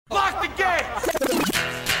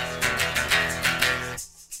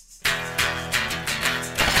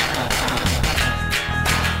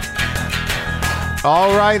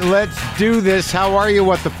All right, let's do this. How are you,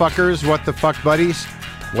 what the fuckers, what the fuck buddies,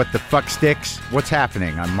 what the fuck sticks? What's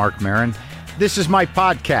happening? I'm Marc Maron. This is my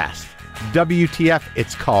podcast, WTF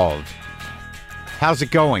it's called. How's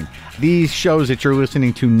it going? These shows that you're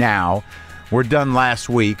listening to now were done last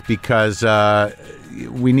week because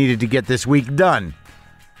we needed to get this week done.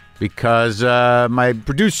 Because my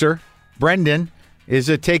producer, Brendan,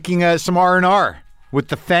 is taking some R&R with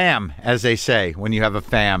the fam, as they say, when you have a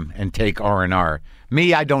fam and take R&R.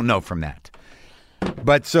 Me, I don't know from that.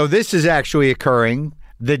 But so this is actually occurring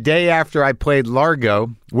the day after I played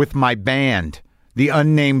Largo with my band, the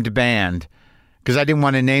unnamed band, because I didn't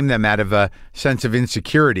want to name them out of a sense of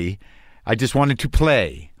insecurity. I just wanted to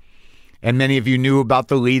play. And many of you knew about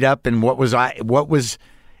the lead up and what was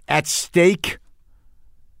at stake.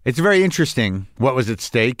 It's very interesting what was at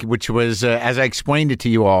stake, which was, as I explained it to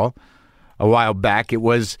you all a while back, it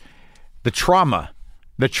was the trauma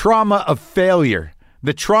of failure,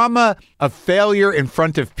 the trauma of failure in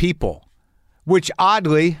front of people, which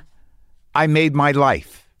oddly, I made my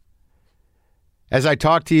life. As I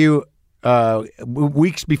talked to you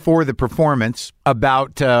weeks before the performance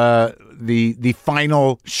about the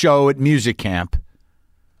final show at music camp,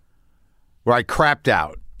 where I crapped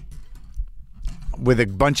out with a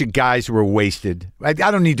bunch of guys who were wasted. I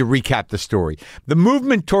don't need to recap the story. The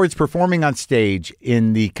movement towards performing on stage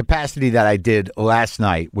in the capacity that I did last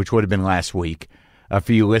night, which would have been last week,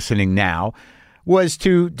 for you listening now, was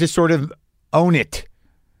to sort of own it.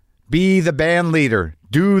 Be the band leader.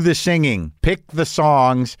 Do the singing. Pick the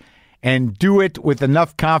songs. And do it with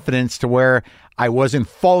enough confidence to where I wasn't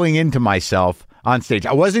falling into myself on stage.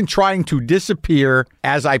 I wasn't trying to disappear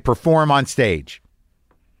as I perform on stage.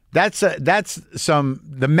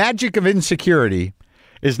 The magic of insecurity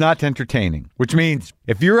is not entertaining, which means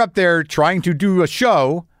if you're up there trying to do a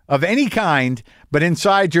show of any kind, but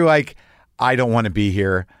inside you're like, I don't want to be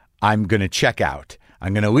here. I'm going to check out.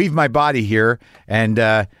 I'm going to leave my body here and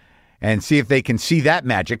see if they can see that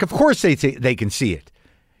magic. Of course they can see it.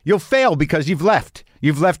 You'll fail because you've left.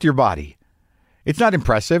 You've left your body. It's not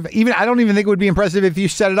impressive. I don't even think it would be impressive if you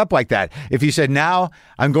set it up like that. If you said, now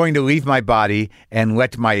I'm going to leave my body and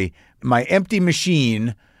let my empty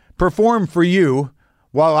machine perform for you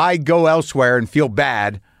while I go elsewhere and feel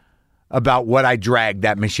bad about what I dragged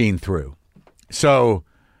that machine through. So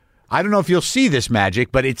I don't know if you'll see this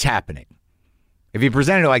magic, but it's happening. If you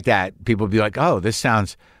present it like that, people will be like, oh, this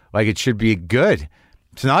sounds like it should be good.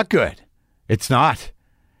 It's not good. It's not.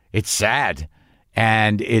 It's sad.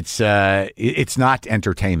 And it's not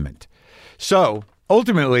entertainment. So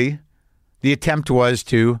ultimately, the attempt was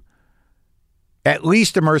to at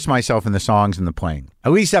least immerse myself in the songs and the playing.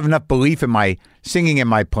 At least have enough belief in my singing and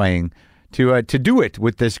my playing to do it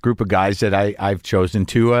with this group of guys that I've chosen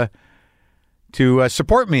to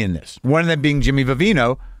support me in this. One of them being Jimmy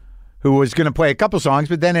Vivino, who was going to play a couple songs,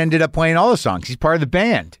 but then ended up playing all the songs. He's part of the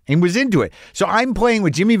band and was into it. So I'm playing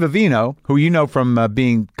with Jimmy Vivino, who you know from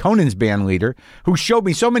being Conan's band leader, who showed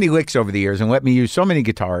me so many licks over the years and let me use so many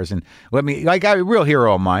guitars and a real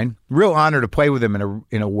hero of mine. Real honor to play with him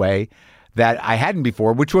in a way that I hadn't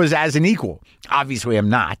before, which was as an equal. Obviously, I'm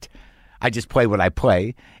not. I just play what I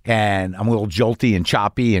play, and I'm a little jolty and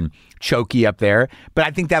choppy and choky up there. But I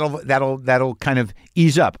think that'll kind of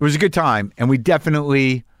ease up. It was a good time, and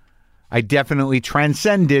I definitely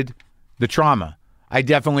transcended the trauma. I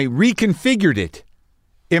definitely reconfigured it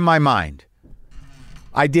in my mind.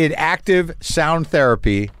 I did active sound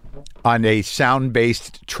therapy on a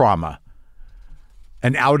sound-based trauma,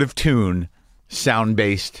 an out-of-tune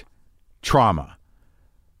sound-based trauma.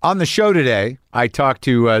 On the show today, I talked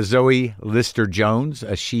to Zoe Lister-Jones.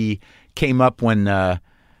 She came up when I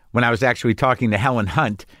was actually talking to Helen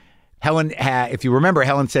Hunt. Helen, if you remember,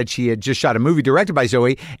 Helen said she had just shot a movie directed by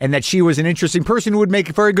Zoe and that she was an interesting person who would make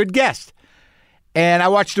a very good guest. And I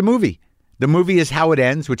watched the movie. The movie is How It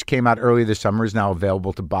Ends, which came out earlier this summer, is now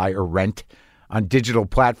available to buy or rent on digital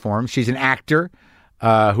platforms. She's an actor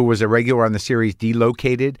who was a regular on the series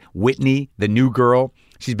Delocated, Whitney, The New Girl.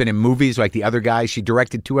 She's been in movies like The Other Guys. She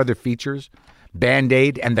directed 2 other features,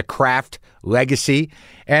 Band-Aid and The Craft Legacy.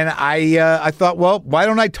 And I thought, well, why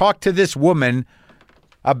don't I talk to this woman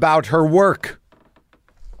about her work?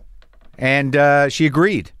 And she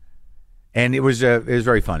agreed. And it was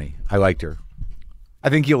very funny. I liked her. I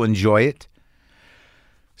think you'll enjoy it.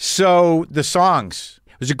 So the songs,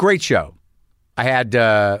 it was a great show. I had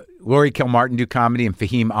Laurie Kilmartin do comedy and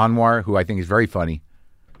Fahim Anwar, who I think is very funny.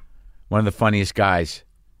 One of the funniest guys.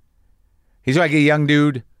 He's like a young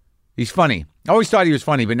dude. He's funny. I always thought he was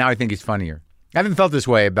funny, but now I think he's funnier. I haven't felt this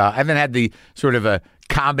way I haven't had the sort of a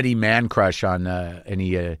comedy man crush on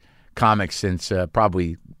any comics since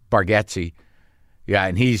probably Bargatze. Yeah,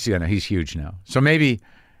 and he's huge now. So maybe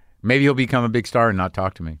he'll become a big star and not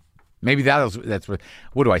talk to me. Maybe that's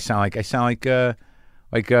what do I sound like? I sound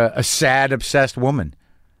like a sad, obsessed woman.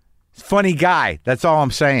 Funny guy. That's all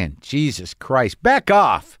I'm saying. Jesus Christ. Back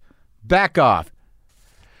off.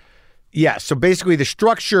 Yeah, so basically the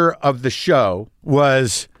structure of the show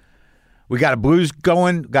was we got a blues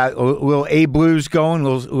going, got a little A blues going, a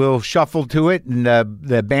little shuffle to it, and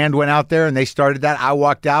the band went out there and they started that. I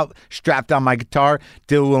walked out, strapped on my guitar,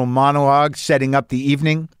 did a little monologue, setting up the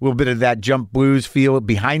evening, a little bit of that jump blues feel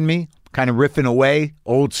behind me, kind of riffing away,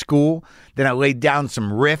 old school. Then I laid down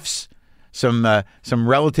some riffs, some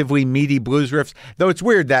relatively meaty blues riffs. Though it's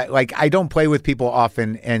weird that like I don't play with people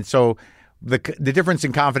often, and so the difference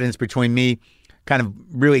in confidence between me kind of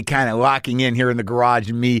locking in here in the garage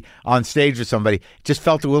and me on stage with somebody just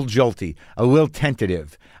felt a little jolty, a little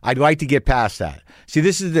tentative. I'd like to get past that. See,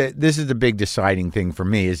 this is the big deciding thing for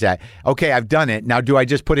me is that, okay, I've done it. Now, do I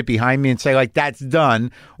just put it behind me and say like, that's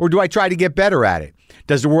done? Or do I try to get better at it?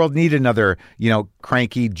 Does the world need another,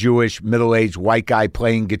 cranky Jewish middle-aged white guy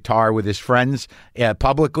playing guitar with his friends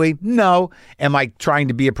publicly? No. Am I trying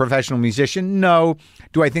to be a professional musician? No.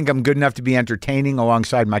 Do I think I'm good enough to be entertaining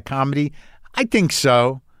alongside my comedy? I think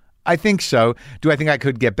so. Do I think I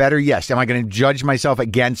could get better? Yes. Am I going to judge myself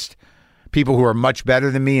against people who are much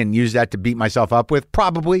better than me and use that to beat myself up with?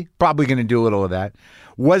 Probably going to do a little of that.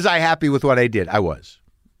 Was I happy with what I did? I was.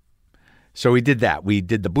 So we did that. We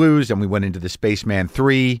did the blues and we went into the Spaceman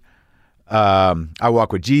 3. I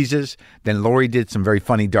Walk with Jesus. Then Lori did some very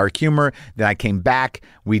funny dark humor. Then I came back.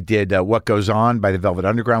 We did What Goes On by the Velvet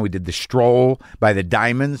Underground. We did The Stroll by the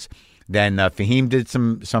Diamonds. Then Fahim did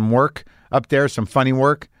some work up there, some funny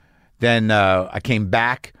work. Then I came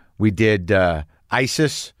back. We did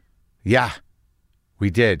ISIS. Yeah, we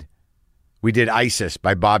did. We did ISIS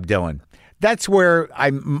by Bob Dylan. That's where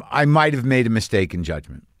I might have made a mistake in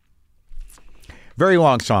judgment. Very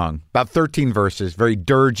long song, about 13 verses, very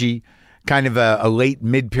dirgy, kind of a late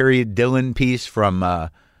mid-period Dylan piece from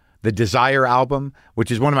the Desire album,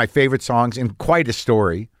 which is one of my favorite songs and quite a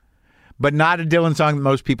story, but not a Dylan song that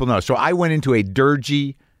most people know. So I went into a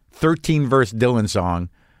dirgy 13-verse Dylan song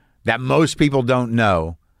that most people don't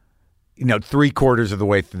know, 3/4 of the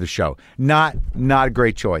way through the show. Not a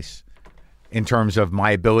great choice in terms of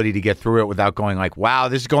my ability to get through it without going like, wow,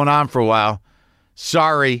 this is going on for a while.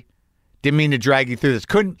 Sorry. Didn't mean to drag you through this.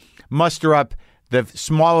 Couldn't muster up the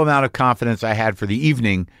small amount of confidence I had for the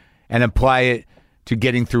evening and apply it to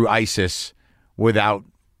getting through ISIS without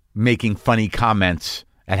making funny comments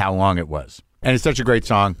at how long it was. And it's such a great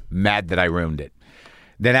song. Mad that I ruined it.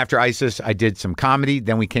 Then after ISIS, I did some comedy.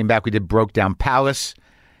 Then we came back. We did Broke Down Palace.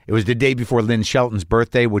 It was the day before Lynn Shelton's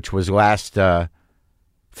birthday, which was last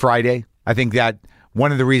Friday. I think that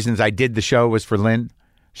one of the reasons I did the show was for Lynn.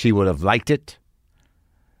 She would have liked it.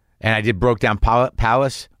 And I did Broke Down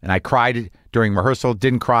Palace, and I cried during rehearsal.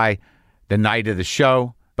 Didn't cry the night of the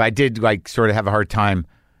show, but I did sort of have a hard time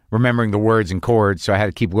remembering the words and chords, so I had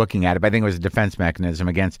to keep looking at it. But I think it was a defense mechanism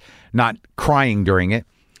against not crying during it.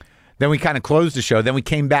 Then we kind of closed the show. Then we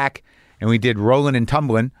came back, and we did Rollin' and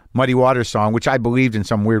Tumblin', Muddy Waters song, which I believed in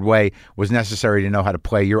some weird way was necessary to know how to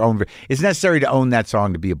play your own. It's necessary to own that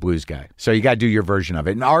song to be a blues guy. So you got to do your version of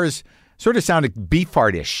it. And ours sort of sounded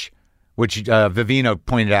Beefheart-ish, which Vivino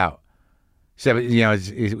pointed out. So,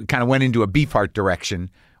 it kind of went into a Beefheart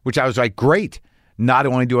direction, which I was like, great. Not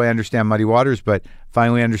only do I understand Muddy Waters, but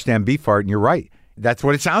finally understand Beefheart. And you're right. That's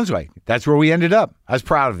what it sounds like. That's where we ended up. I was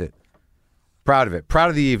proud of it. Proud of it. Proud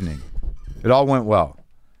of the evening. It all went well.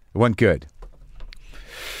 It went good.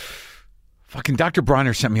 Fucking Dr.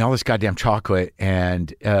 Bronner sent me all this goddamn chocolate,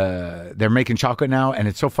 and they're making chocolate now, and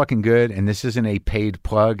it's so fucking good. And this isn't a paid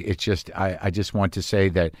plug. It's just, I just want to say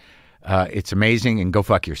that it's amazing, and go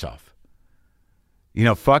fuck yourself.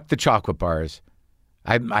 Fuck the chocolate bars.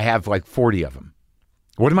 I have like 40 of them.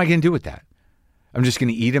 What am I going to do with that? I'm just going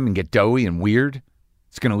to eat them and get doughy and weird.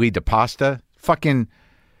 It's going to lead to pasta. Fucking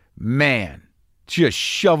man, just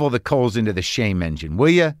shovel the coals into the shame engine, will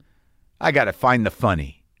you? I got to find the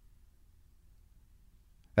funny.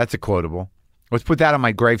 That's a quotable. Let's put that on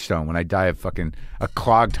my gravestone when I die of fucking a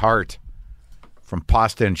clogged heart from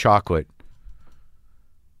pasta and chocolate.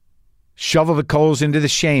 Shovel the coals into the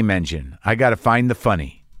shame engine. I got to find the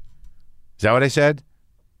funny. Is that what I said?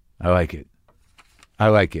 I like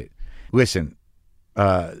it. Listen,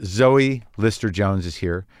 Zoe Lister-Jones is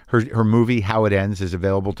here. Her movie, How It Ends, is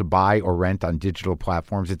available to buy or rent on digital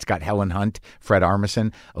platforms. It's got Helen Hunt, Fred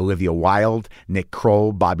Armisen, Olivia Wilde, Nick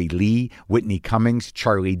Kroll, Bobby Lee, Whitney Cummings,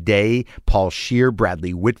 Charlie Day, Paul Scheer,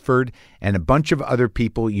 Bradley Whitford, and a bunch of other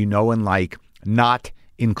people you know and like, not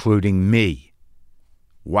including me.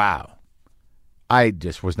 Wow. I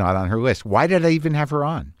just was not on her list. Why did I even have her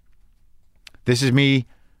on? This is me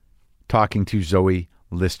talking to Zoe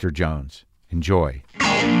Lister-Jones. Enjoy.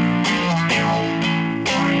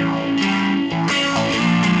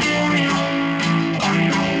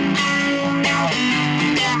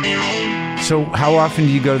 So how often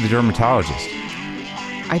do you go to the dermatologist?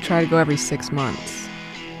 I try to go every 6 months.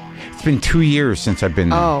 It's been 2 years since I've been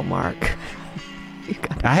there. Oh, Mark.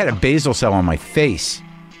 I had a basal cell on my face.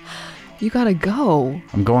 You gotta go.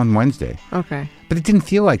 I'm going Wednesday. Okay. But it didn't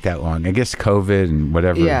feel like that long. I guess COVID and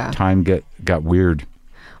whatever time got weird.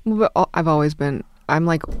 Well, but I've always been, I'm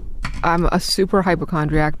a super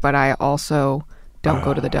hypochondriac, but I also don't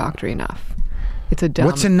go to the doctor enough. It's a dumb...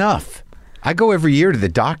 What's enough? I go every year to the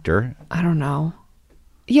doctor. I don't know.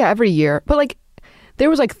 Yeah, every year. But like,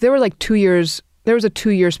 there were 2 years, there was a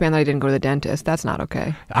 2-year span that I didn't go to the dentist. That's not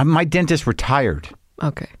okay. My dentist retired.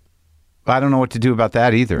 Okay. I don't know what to do about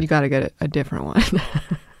that either. You got to get a different one.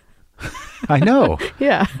 I know.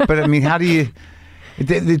 Yeah. But I mean, how do you...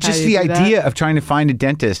 Just the idea of trying to find a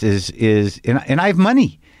dentist is and I have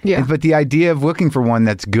money. Yeah. But the idea of looking for one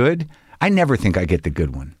that's good, I never think I get the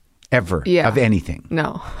good one. Ever. Yeah. Of anything.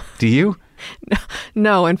 No. Do you?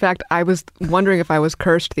 No. In fact, I was wondering if I was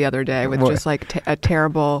cursed the other day with just like a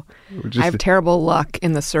terrible... I have terrible luck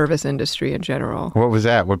in the service industry in general. What was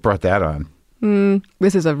that? What brought that on?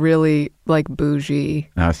 This is a really like bougie.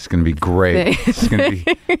 Oh, it's going to be great. It's going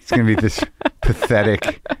to be this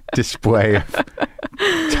pathetic display of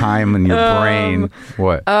time in your brain.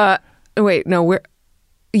 What? Wait, no,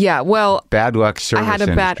 well, bad luck service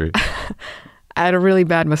industry. I had a really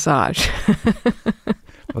bad massage.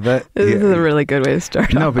 Well, this is a really good way to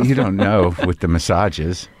start. No, but you don't know with the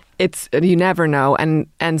massages. You never know, and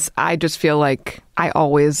I just feel like I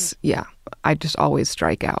just always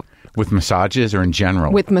strike out. With massages or in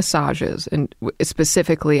general? With massages, and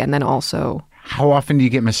specifically, and then also. How often do you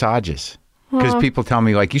get massages? Because people tell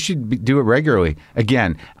me, like, you should do it regularly.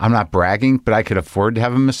 Again, I'm not bragging, but I could afford to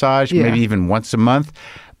have a massage, maybe even once a month.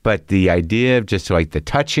 But the idea of just like the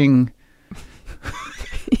touching...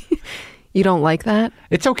 You don't like that?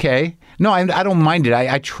 It's okay. No, I don't mind it.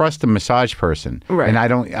 I trust a massage person. Right. And I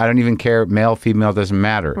don't even care, male, female, doesn't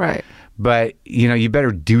matter. Right. But, you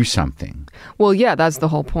better do something. Well, yeah, that's the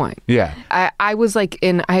whole point. Yeah. I was like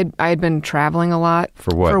I had been traveling a lot.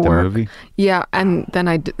 For what? For the work. Movie? Yeah. And then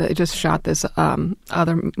I just shot this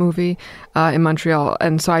other movie in Montreal.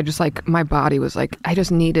 And so I just like, my body was like, I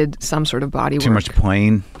just needed some sort of body work. Too much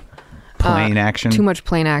plane action? Too much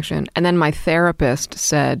plane action. And then my therapist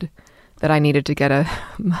said that I needed to get a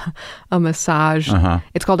massage.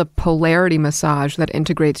 It's called a polarity massage that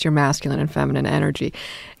integrates your masculine and feminine energy.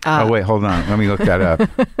 Oh, wait, hold on. Let me look that up.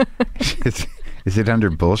 Is it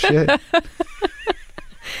under bullshit?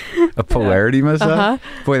 A polarity massage?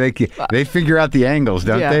 Boy, they figure out the angles,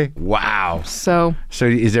 don't they? Wow. So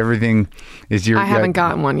is everything... I haven't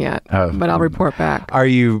gotten one yet, but I'll report back. Are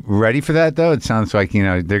you ready for that, though? It sounds like,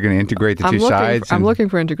 they're going to integrate the two sides. I'm looking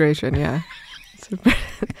for integration, yeah. It's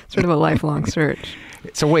sort of a lifelong search.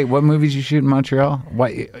 So wait, what movies you shoot in Montreal? Why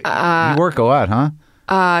you work a lot, huh?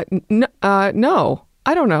 No,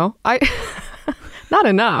 I don't know. Not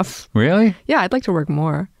enough. Really? Yeah, I'd like to work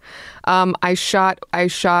more. I shot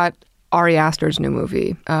Ari Aster's new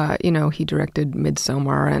movie. He directed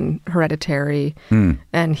Midsommar and Hereditary,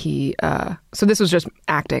 and he. So this was just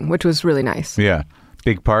acting, which was really nice. Yeah,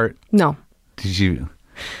 big part. No. Did you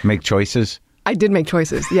make choices? I did make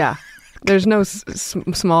choices. Yeah. There's no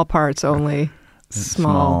small parts, only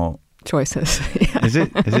small choices. Yeah. Is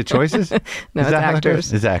it choices? No, it's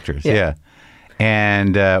actors. It's actors, yeah.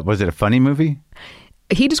 And was it a funny movie?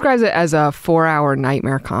 He describes it as a 4-hour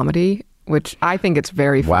nightmare comedy, which I think it's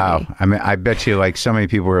very funny. Wow. I mean, I bet you like so many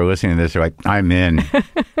people who are listening to this are like, I'm in.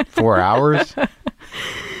 4 hours?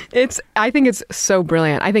 I think it's so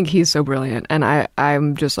brilliant. I think he's so brilliant. And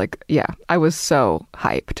I'm just like, I was so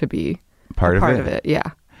hyped to be part of it.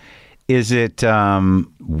 Yeah. Is it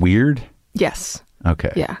weird? Yes.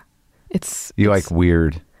 Okay. Yeah. You like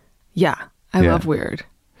weird? Yeah. I love weird.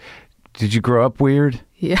 Did you grow up weird?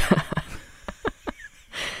 Yeah.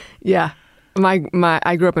 Yeah.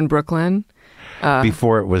 I grew up in Brooklyn.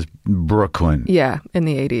 Before it was Brooklyn. Yeah, in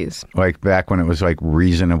the 80s. Like back when it was like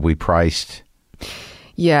reasonably priced.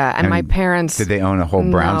 Yeah, and my parents... Did they own a whole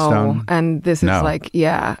brownstone? No, and this is like,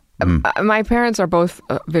 yeah. My parents are both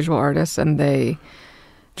visual artists, and they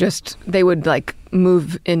would like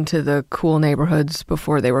move into the cool neighborhoods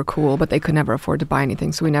before they were cool, but they could never afford to buy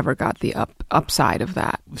anything, so we never got the upside of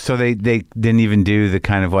that. So they didn't even do the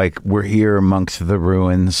kind of like, we're here amongst the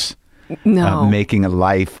ruins. No. making a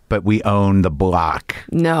life, but we own the block.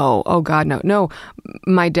 No. Oh, God, no. No,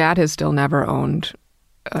 my dad has still never owned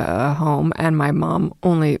a home, and my mom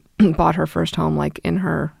only bought her first home like in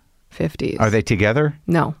her 50s. Are they together?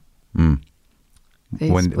 No. When They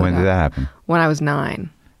split did up. that happen? When I was 9.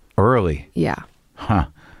 Early. Yeah. Huh.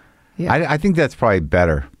 Yeah. I think that's probably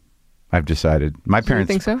better. I've decided. My Do you parents.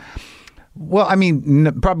 think so? Well, I mean,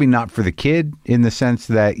 probably not for the kid in the sense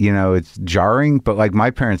that, it's jarring, but like my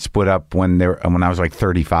parents split up when I was like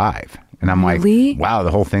 35. And I'm Really? like, wow,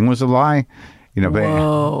 the whole thing was a lie.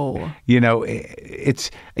 Whoa. But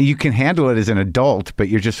it's you can handle it as an adult, but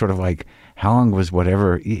you're just sort of like, how long was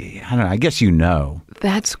whatever? I don't know. I guess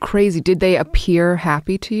That's crazy. Did they appear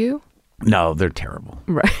happy to you? No, they're terrible.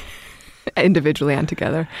 Right. Individually and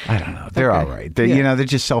together. I don't know. They're all right. They, Yeah. they're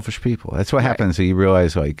just selfish people. That's what happens. So you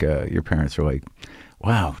realize like your parents are like,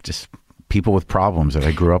 wow, just people with problems that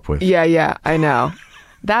I grew up with. Yeah, I know.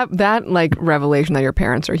 That like revelation that your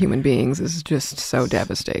parents are human beings is just so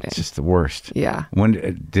devastating. It's just the worst. Yeah. When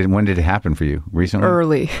did it happen for you? Recently?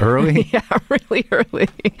 Early. Early? Yeah, really early.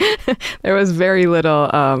 There was very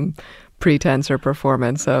little pretense or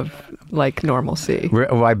performance of like normalcy.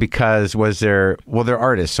 Why? Because they're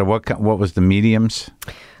artists. So what was the mediums?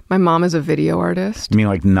 My mom is a video artist. You mean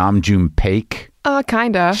like Nam June Paik?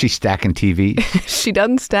 Kinda. She's stacking TVs. She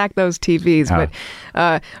doesn't stack those TVs, Oh.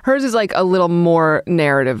 but hers is like a little more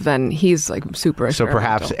narrative than he's like super So experimental.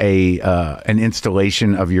 perhaps an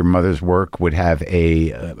installation of your mother's work would have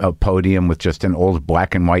a podium with just an old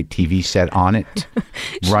black and white TV set on it,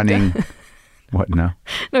 running. What? No.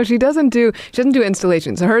 No, she doesn't do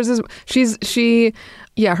installations. Hers is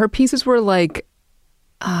her pieces were like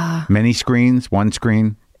Many screens, one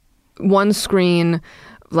screen. one screen.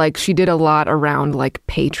 Like she did a lot around like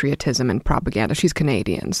patriotism and propaganda. She's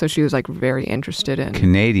Canadian, so she was like very interested in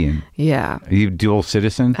Canadian. Yeah, Are you dual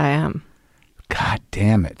citizen? I am. God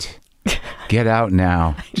damn it. Get out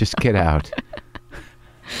now. Just get out.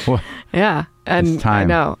 Well, Yeah, and it's time. I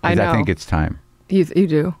know. I think it's time. You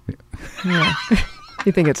do. Yeah.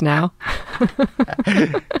 You think it's now?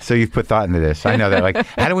 So you've put thought into this. I know that. Like,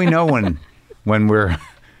 how do we know when we're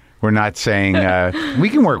not saying we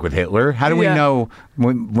can work with Hitler? How do we Yeah. know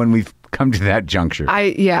when we've come to that juncture?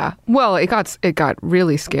 Well, it got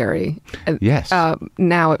really scary. Yes.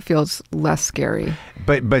 Now it feels less scary.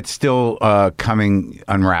 But still coming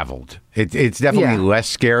unraveled. It's definitely Yeah. less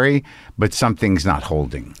scary, but something's not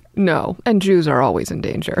holding. No, and Jews are always in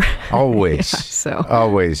danger. Always. so.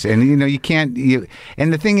 Always. And you can't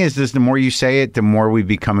and the thing is the more you say it, the more we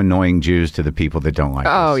become annoying Jews to the people that don't like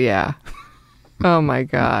us. Oh yeah. Oh my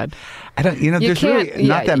God. I don't there's can't- really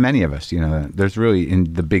not yeah, that many of us, There's really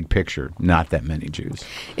in the big picture not that many Jews.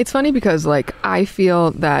 It's funny because like I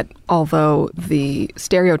feel that although the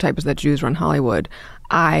stereotype is that Jews run Hollywood,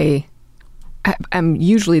 I am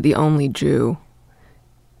usually the only Jew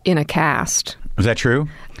in a cast. Is that true?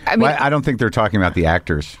 I mean, I don't think they're talking about the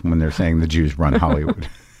actors when they're saying the Jews run Hollywood.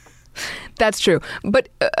 that's true. But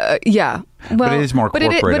yeah. Well, it is more but it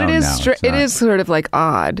corporate-owned is now. It's it not- is sort of like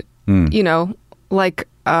odd. Like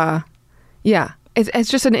yeah. It's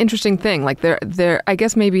just an interesting thing. Like there I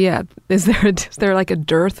guess maybe is there like a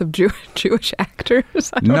dearth of Jewish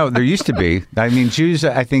actors? No, there used to be. I mean, Jews,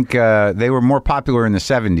 I think they were more popular in the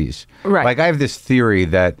 70s. Right. Like I have this theory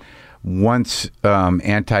that once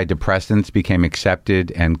antidepressants became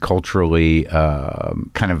accepted and culturally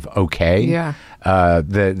kind of okay, Yeah.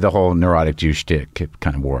 The whole neurotic Jew shtick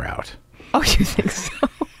kind of wore out. Oh, you think so?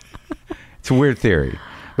 It's a weird theory.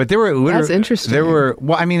 But there were literally... That's interesting.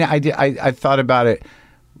 Well, I mean, I thought about it.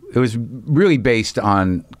 It was really based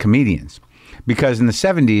on comedians. Because in the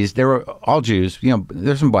 70s, there were all Jews.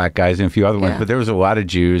 There's some black guys and a few other ones, Yeah. but there was a lot of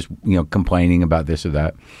Jews, complaining about this or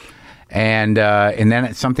that. And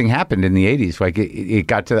then something happened in the 80s. Like it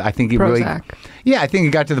got to, I think it really... Prozac. Yeah, I think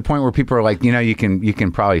it got to the point where people are like, you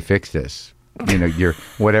can probably fix this. You're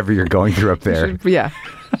whatever you're going through up there. Yeah.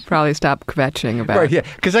 Probably stop kvetching about Right, yeah.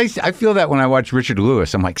 Because I feel that when I watch Richard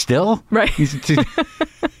Lewis, I'm like, still? Right.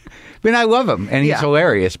 But I love him, and he's Yeah.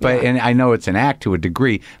 hilarious. But and I know it's an act to a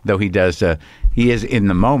degree, though he does. He is in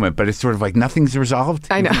the moment, but it's sort of like nothing's resolved.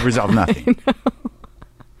 I know. You've resolved nothing.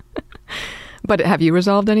 But have you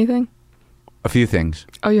resolved anything? A few things.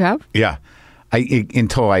 Oh, you have? Yeah.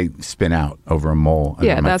 Until I spin out over a mole. under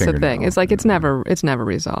Yeah, my that's the fingernail. thing. It's like it's never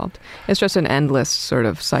resolved. It's just an endless sort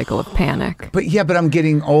of cycle of panic. But I'm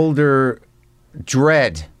getting older.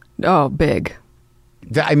 Dread. Oh, big.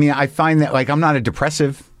 I mean, I find that I'm not a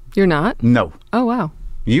depressive. You're not? No. Oh, wow.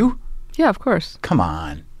 You? Yeah, of course. Come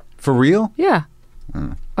on. For real? Yeah.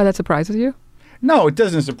 Oh, that surprises you? No, it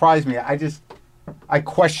doesn't surprise me. I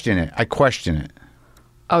question it.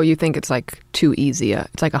 Oh, you think it's like too easy?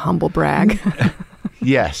 It's like a humble brag.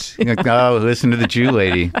 Yes. You're like, oh, listen to the Jew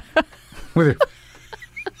lady with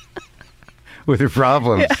her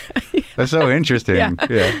problems. Yeah. That's so interesting.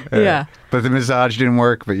 Yeah. But the massage didn't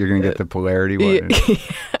work, but you're going to get the polarity one.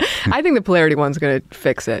 I think the polarity one's going to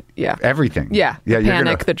fix it. Yeah. Everything. Yeah. The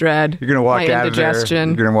panic, the dread. You're going to walk out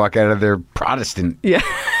indigestion. of there. You're going to walk out of there Protestant. Yeah.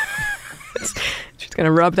 She's going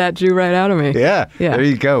to rub that Jew right out of me. Yeah. There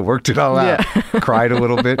you go. Worked it all out. Cried a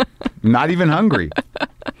little bit. Not even hungry.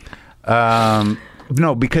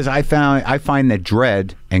 No, because I find that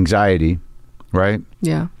dread, anxiety, right?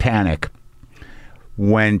 Yeah. Panic,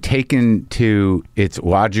 when taken to its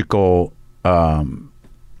logical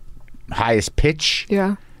highest pitch,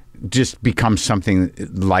 just becomes something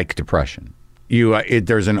like depression.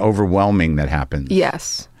 There's an overwhelming that happens.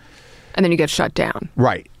 Yes. And then you get shut down.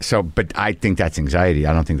 Right. So, but I think that's anxiety.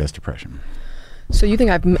 I don't think that's depression. So you think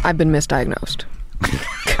I've been misdiagnosed?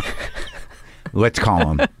 Let's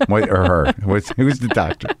call him or her. Who's the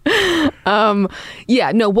doctor?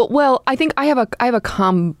 Yeah. No. Well, I think I have a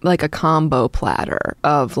combo platter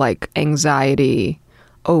of like anxiety,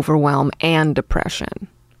 overwhelm, and depression.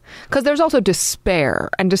 Because there's also despair,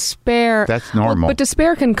 and despair. That's normal. But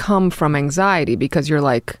despair can come from anxiety because you're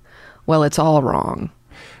like, well, it's all wrong.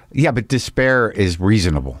 Yeah, but despair is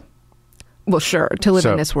reasonable. Well, sure. To live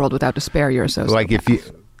in this world without despair, you're a sociopath. Like if you,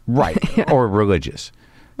 right, or religious.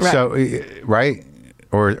 Right. So, right,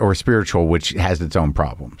 or spiritual, which has its own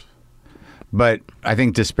problems. But I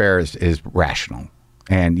think despair is rational,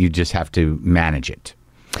 and you just have to manage it.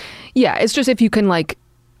 Yeah, it's just if you can, like,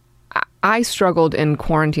 I struggled in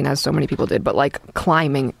quarantine, as so many people did, but like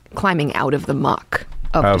climbing out of the muck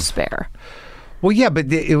of despair. Well, yeah,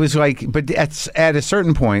 but it was like, but at a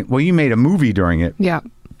certain point, well, you made a movie during it. Yeah.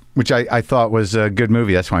 Which I thought was a good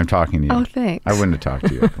movie. That's why I'm talking to you. Oh, thanks. I wouldn't have talked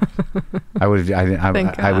to you.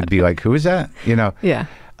 I would be like, who is that? You know? Yeah.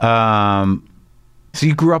 So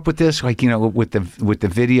you grew up with this, like, you know, with the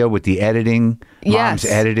video, with the editing, mom's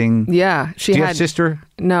editing. Yeah. Do you have a sister?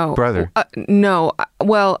 No. Brother? No.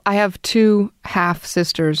 Well, I have two half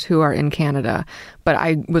sisters who are in Canada, but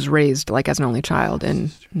I was raised like as an only child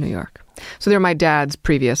in New York. So they're my dad's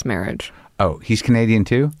previous marriage. Oh, he's Canadian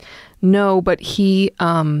too? No, but he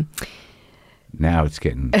now it's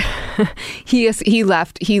getting he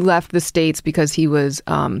left the States because he was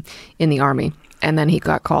in the Army, and then he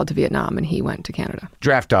got called to Vietnam and he went to Canada.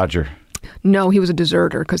 Draft dodger. No, he was a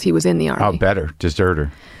deserter because he was in the Army. Oh, better.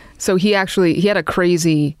 Deserter. So he had a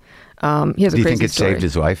crazy he has a crazy story. Do you think it saved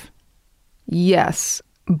his life? Yes,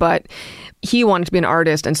 but he wanted to be an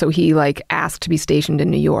artist, and so he like asked to be stationed in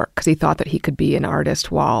New York because he thought that he could be an artist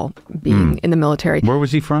while being in the military. Where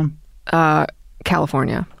was he from?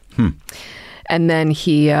 California. And then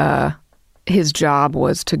his job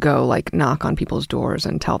was to go like knock on people's doors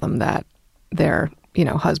and tell them that their, you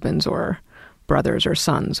know, husbands or brothers or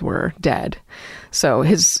sons were dead. So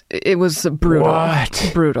it was a brutal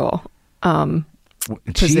position.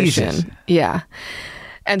 Jesus. Yeah.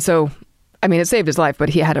 And so, I mean, it saved his life, but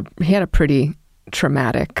he had a pretty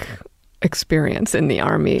traumatic experience in the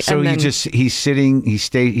Army. So and then, he's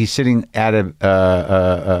sitting at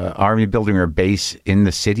a army building or base in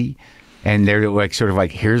the city, and they're like sort of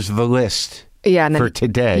like, here's the list for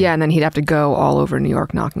today. Yeah, and then he'd have to go all over New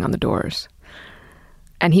York knocking on the doors.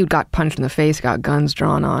 And he got punched in the face, got guns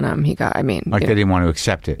drawn on him. They didn't want to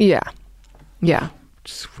accept it. Yeah. Yeah.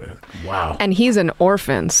 Wow. And he's an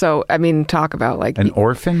orphan. So, I mean, talk about like... An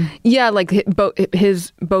orphan? Yeah, like both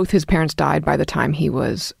his parents died by the time he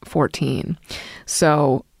was 14.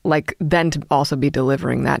 So, like, then to also be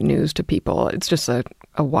delivering that news to people, it's just a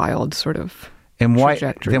wild sort of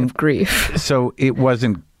trajectory of grief. So it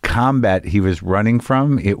wasn't combat he was running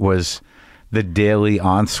from? It was the daily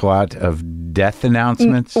onslaught of death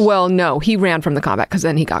announcements? Well, no. He ran from the combat because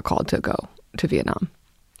then he got called to go to Vietnam.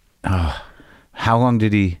 How long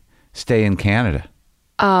did he stay in Canada?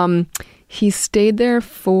 He stayed there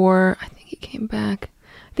for, I think he came back.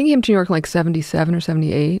 I think he came to New York in like 77 or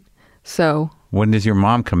 78. So. When does your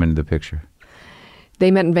mom come into the picture?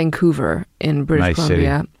 They met in Vancouver in British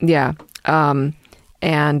Columbia. City. Yeah.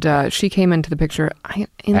 And she came into the picture.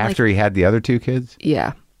 After he had the other two kids?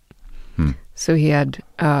 Yeah. So he had,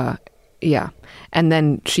 yeah. And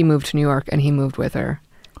then she moved to New York and he moved with her.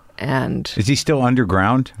 And is he still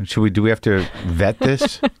underground? Do we have to vet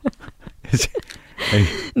this?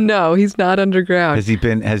 No, he's not underground. Has he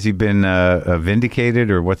been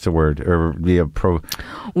vindicated, or what's the word? Or be a pro?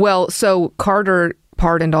 Well, so Carter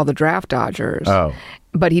pardoned all the draft dodgers. Oh.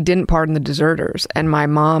 but he didn't pardon the deserters. And my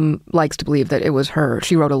mom likes to believe that it was her.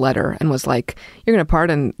 She wrote a letter and was like, you're going to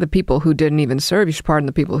pardon the people who didn't even serve. You should pardon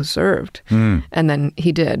the people who served. And then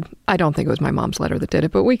he did. I don't think it was my mom's letter that did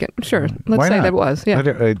it, but we can, sure. Let's say that it was. Yeah.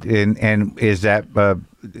 And is that,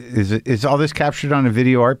 is all this captured on a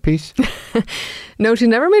video art piece? No, she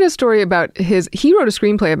never made a story about he wrote a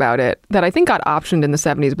screenplay about it that I think got optioned in the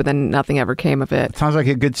 70s, but then nothing ever came of it. Sounds like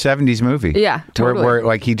a good 70s movie. Yeah, totally. Where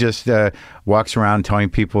like he just walks around telling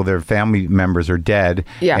people their family members are dead.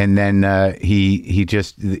 Yeah. And then he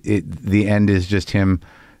just, the end is just him,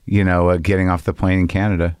 getting off the plane in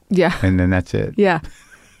Canada. Yeah. And then that's it. Yeah.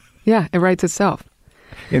 Yeah, it writes itself.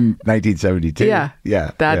 In 1972. Yeah.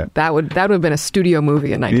 Yeah. That would have been a studio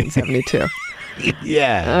movie in 1972.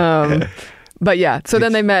 Yeah. But yeah, so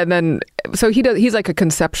then they met, and then he's like a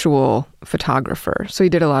conceptual photographer. So he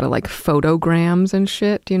did a lot of like photograms and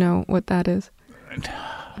shit. Do you know what that is?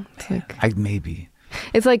 Maybe.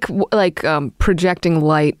 It's like projecting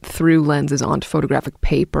light through lenses onto photographic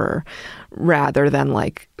paper rather than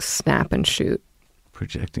like snap and shoot.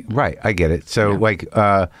 Projecting. Right. I get it. So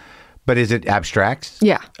but is it abstracts?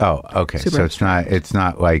 Yeah. Oh, okay. Super so abstract. it's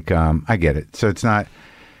not like, I get it. So it's not,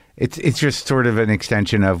 it's just sort of an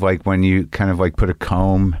extension of like when you kind of like put a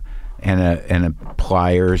comb and a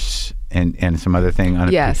pliers and some other thing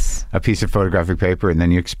on a piece of photographic paper, and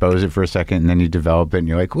then you expose it for a second, and then you develop it, and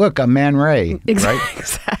you're like, look, I'm Man Ray, right?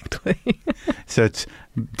 Exactly. So it's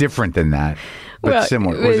different than that, but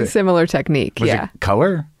similar. Was it similar technique? Was it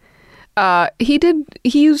color? He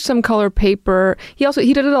used some color paper.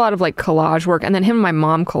 He did a lot of like collage work, and then him and my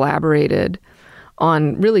mom collaborated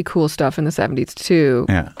on really cool stuff in the 70s too.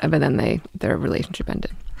 Yeah. But then their relationship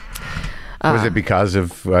ended. Was it because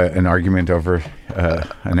of an argument over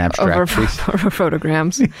an abstract piece? Over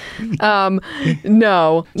photograms?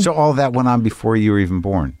 No. So all that went on before you were even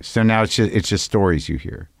born. So now it's just stories you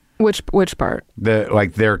hear. Which part?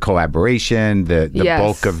 Their collaboration, the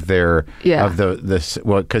bulk of their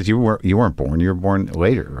because you weren't born. You were born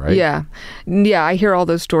later, right? Yeah. I hear all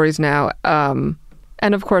those stories now.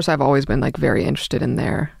 And of course, I've always been like very interested in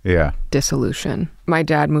their dissolution. My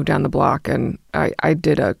dad moved down the block, and I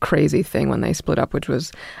did a crazy thing when they split up, which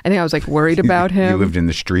was, I think I was like worried about him. You lived in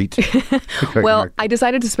the street? Well, I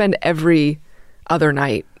decided to spend every other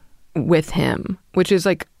night with him, which is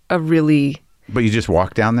like a really... But you just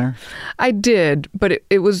walked down there? I did, but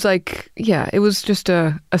it was like, it was just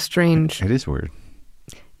a strange... It is weird.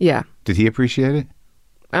 Yeah. Did he appreciate it?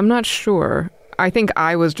 I'm not sure. I think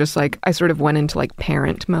I was just like, I sort of went into like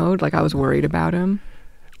parent mode. Like I was worried about him.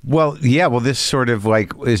 Well, yeah. Well, this sort of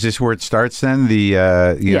like, is this where it starts then? The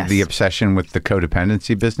the obsession with the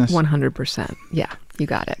codependency business? 100%. Yeah, you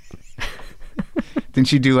got it.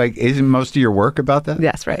 Didn't you do like, isn't most of your work about that?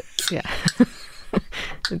 Yes, right. Yeah.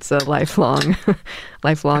 It's a lifelong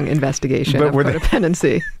investigation of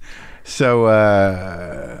codependency. So,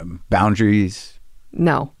 boundaries?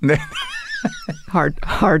 No.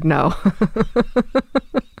 Hard no.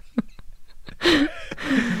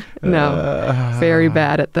 No. Very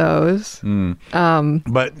bad at those.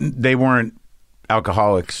 But they weren't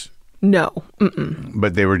alcoholics. No.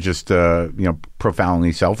 But they were just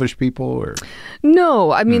profoundly selfish people, or?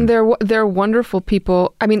 No, I mean they're wonderful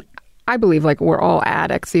people. I mean, I believe like we're all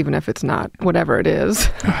addicts, even if it's not whatever it is,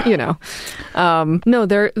 No,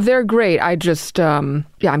 they're great. I just, I'm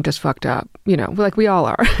just fucked up. Like we all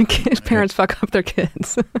are. Parents fuck up their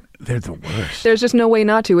kids. They're the worst. There's just no way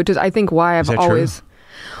not to, which is, I think, why I've always... True?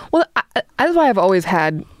 Well, that's why I've always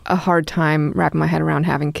had a hard time wrapping my head around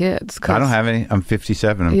having kids. I don't have any. I'm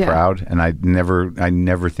 57. I'm proud, and I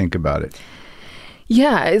never think about it.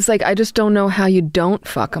 Yeah, it's like I just don't know how you don't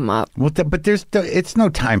fuck them up. Well, but it's no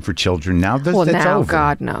time for children now. That's over.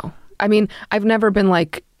 God, no. I mean, I've never been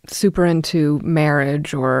like super into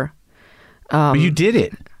marriage or. But you did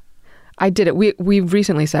it. I did it. We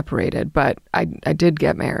recently separated, but I did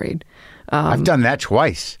get married. I've done that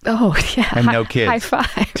twice. Oh yeah, and no kids. High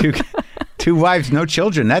five. Two wives, no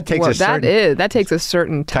children. That takes that takes a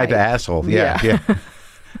certain type of asshole. Yeah.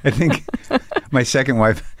 I think my second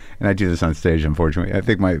wife, and I do this on stage, unfortunately. I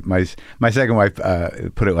think my second wife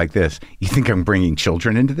put it like this: "You think I'm bringing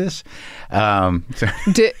children into this?"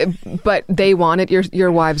 But they wanted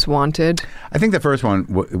your wives wanted. I think the first one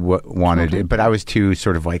wanted it, but I was too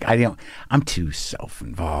sort of like I'm too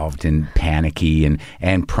self-involved and panicky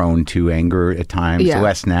and prone to anger at times. Yeah.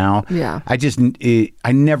 Less now. Yeah. I just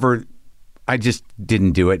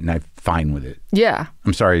didn't do it, and I'm fine with it. Yeah.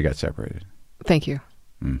 I'm sorry you got separated. Thank you.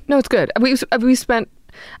 No, it's good. We spent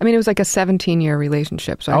I mean, it was like a 17-year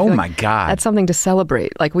relationship. So I Oh feel my like God. that's something to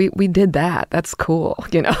celebrate. Like we did that. That's cool.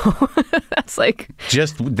 You know, that's like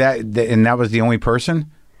Just that, and that was the only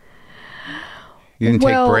person? You didn't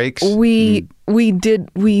take breaks? We did.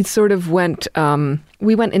 We sort of went.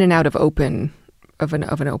 We went in and out of an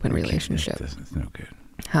open relationship. It's no good.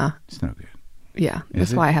 Huh? It's no good. Yeah,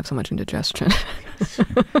 that's why I have so much indigestion.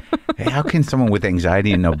 Hey, how can someone with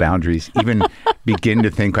anxiety and no boundaries even begin to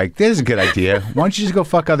think like, this is a good idea? Why don't you just go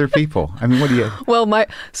fuck other people? I mean, what do you... Well, my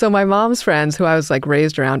mom's friends, who I was like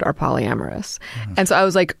raised around, are polyamorous, and so I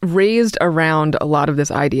was like raised around a lot of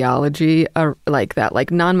this ideology, like that, like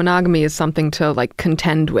non-monogamy is something to like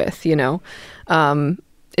contend with. You know,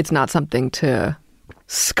 it's not something to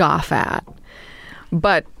scoff at,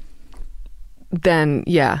 but. Then,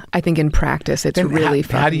 yeah, I think in practice it's really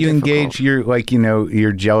how do you difficult. engage your, like, you know,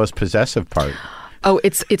 your jealous possessive part? Oh,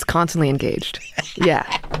 it's constantly engaged. Yeah.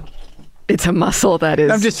 It's a muscle that is...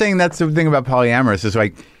 I'm just saying that's the thing about polyamorous is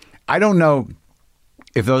like, I don't know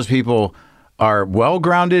if those people are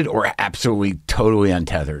well-grounded or absolutely totally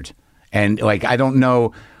untethered. And like, I don't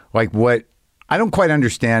know like I don't quite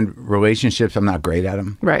understand relationships. I'm not great at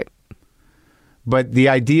them. Right. But the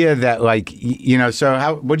idea that like, you know,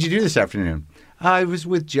 so what'd you do this afternoon? I was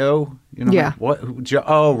with Joe. You know, yeah. What? Joe?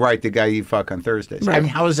 Oh, right, the guy you fuck on Thursdays. Right. I mean,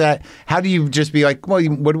 how is that? How do you just be like, well,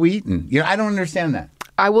 what are we eating? You know, I don't understand that.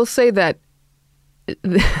 I will say that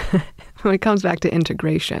when it comes back to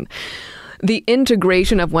integration, the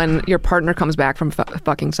integration of when your partner comes back from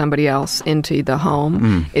fucking somebody else into the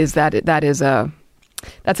home is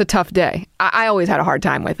that's a tough day. I always had a hard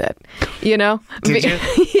time with it, you know? Did you?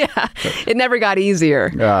 Yeah. It never got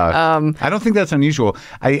easier. I don't think that's unusual.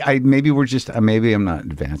 Maybe we're just, maybe I'm not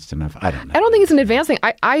advanced enough. I don't know. I don't think it's an advanced thing.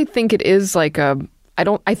 I think it is like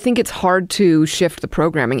I think it's hard to shift the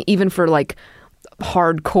programming, even for like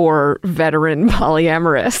hardcore veteran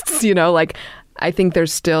polyamorists, you know, like I think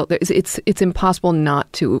it's impossible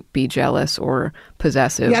not to be jealous or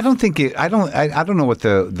possessive. Yeah, I don't think I don't know what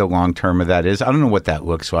the long term of that is. I don't know what that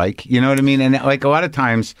looks like. You know what I mean? And like a lot of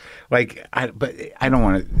times, like but I don't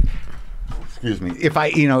want to. Excuse me. If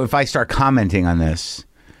I start commenting on this,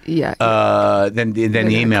 yeah, then the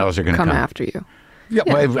emails are going to come after you. Yeah,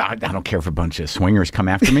 yeah. Well, I don't care if a bunch of swingers come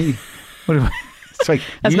after me. What do I? It's like,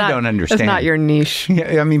 don't understand. That's not your niche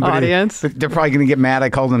audience. But they're probably going to get mad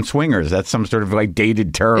I call them swingers. That's some sort of like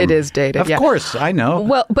dated term. It is dated, Of course, I know.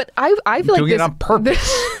 Well, but I feel like doing it on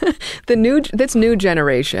purpose. This new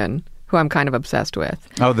generation, who I'm kind of obsessed with.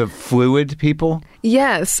 Oh, the fluid people?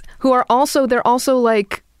 Yes, they're also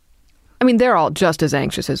like, I mean, they're all just as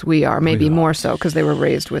anxious as we are, maybe more so because they were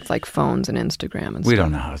raised with like phones and Instagram and stuff. We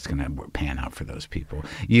don't know how it's going to pan out for those people.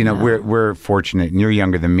 You know, we're fortunate, and you're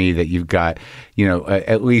younger than me, that you've got, you know,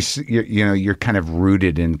 at least you're kind of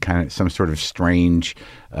rooted in kind of some sort of strange,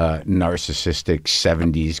 narcissistic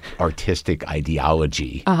 70s artistic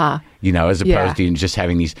ideology. You know, as opposed to just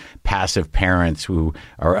having these passive parents who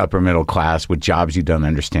are upper middle class with jobs you don't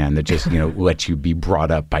understand that just let you be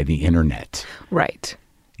brought up by the internet. Right.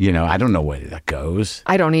 You know, I don't know where that goes.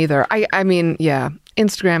 I don't either. I mean, yeah,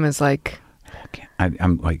 Instagram is like...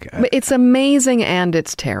 I'm like... it's amazing and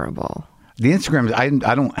it's terrible. The Instagram,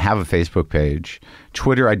 I don't have a Facebook page.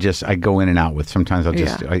 Twitter, I go in and out with. Sometimes I'll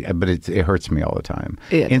just... but it hurts me all the time.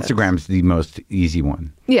 Instagram's the most easy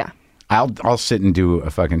one. Yeah. I'll sit and do a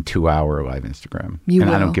fucking 2-hour live Instagram. You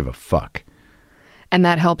will. I don't give a fuck. And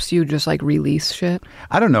that helps you just like release shit?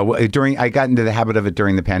 I don't know. I got into the habit of it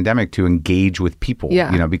during the pandemic to engage with people.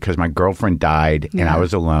 Yeah. You know, because my girlfriend died and I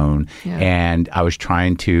was alone and I was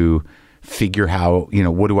trying to figure how,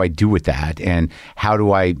 what do I do with that? And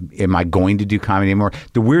am I going to do comedy anymore?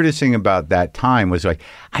 The weirdest thing about that time was like,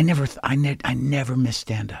 I never missed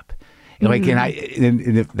stand up. Like,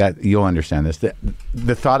 and if that you'll understand this,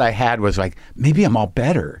 the thought I had was like, maybe I'm all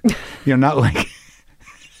better, not like,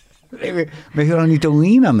 maybe I don't need to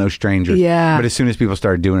lean on those strangers. Yeah. But as soon as people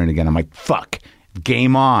started doing it again, I'm like, fuck,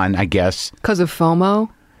 game on, I guess. Because of FOMO?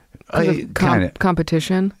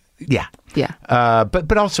 Competition? Yeah. Yeah.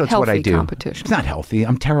 But also it's healthy what I do. Competition. It's not healthy.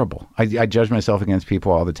 I'm terrible. I judge myself against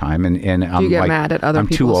people all the time. And do you get mad at other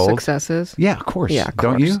people's successes? Yeah, of course. Yeah, of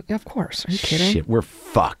Don't course. you? Yeah, of course. Are you kidding? Shit, we're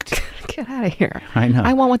fucked. Get out of here. I know.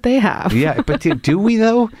 I want what they have. Yeah, but do we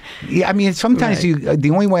though? Yeah, I mean, sometimes the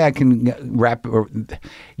only way I can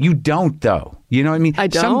you don't though. You know what I mean? I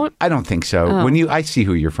don't? I don't think so. Oh. I see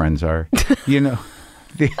who your friends are.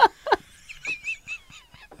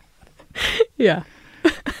 Yeah.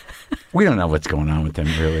 We don't know what's going on with them,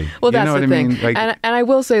 really. Well, that's you know the what thing. I mean? Like, and I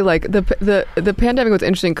will say, like, the pandemic was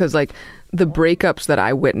interesting because, like, the breakups that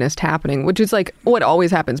I witnessed happening, which is like what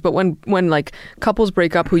always happens, but when like couples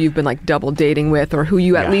break up who you've been like double dating with, or who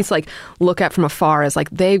you at least like look at from afar as like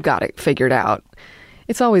they've got it figured out,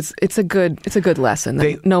 it's a good lesson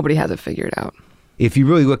that nobody has it figured out. If you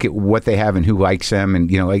really look at what they have and who likes them,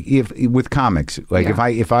 and like if with comics, like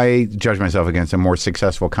if I judge myself against a more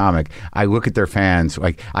successful comic, I look at their fans.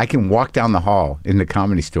 Like I can walk down the hall in the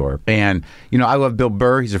Comedy Store, and I love Bill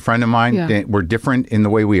Burr. He's a friend of mine. Yeah. We're different in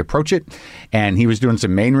the way we approach it, and he was doing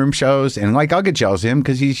some main room shows, and like I'll get jealous of him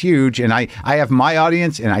because he's huge, and I have my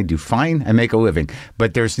audience, and I do fine. I make a living,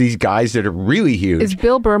 but there's these guys that are really huge. Is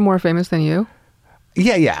Bill Burr more famous than you?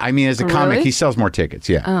 Yeah. I mean, as a comic, Really? he sells more tickets.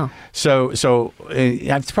 Yeah. Oh. So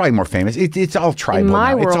it's probably more famous. It's all tribal. In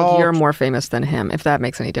my now. world, you're more famous than him, if that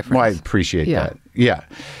makes any difference. Well, I appreciate that. Yeah.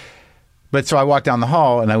 But so I walk down the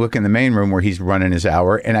hall and I look in the main room where he's running his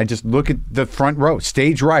hour, and I just look at the front row,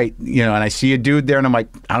 stage right, and I see a dude there, and I'm like,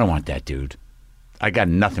 I don't want that dude. I got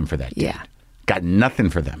nothing for that dude. Yeah. Got nothing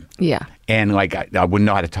for them. Yeah. And like I wouldn't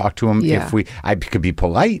know how to talk to him if I could be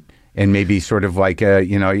polite. And maybe sort of like, are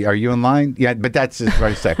you in line? Yeah, but that's as far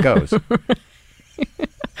as that goes.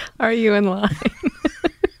 Are you in line?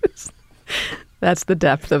 That's the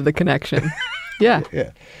depth of the connection. Yeah.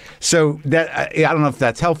 Yeah. So that I don't know if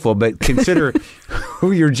that's helpful, but consider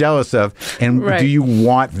who you're jealous of, and do you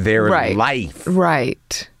want their life?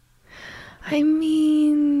 Right. I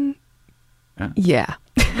mean, yeah.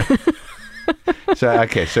 So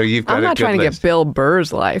so you've got. I'm not trying to get Bill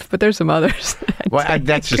Burr's life, but there's some others. Well,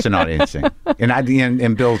 that's just an audience thing,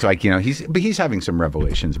 and Bill's like he's having some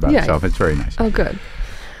revelations about himself. It's very nice. Oh, good.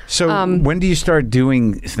 So when do you start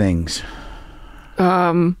doing things?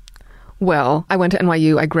 Well, I went to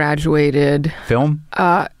NYU. I graduated film,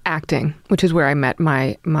 acting, which is where I met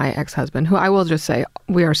my ex-husband, who I will just say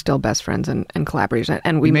we are still best friends and collaborators.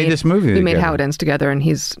 And we made this movie. We made How It Ends together, and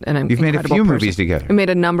he's an incredible person. You've made a few movies together. We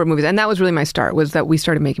made a number of movies, and that was really my start. Was that we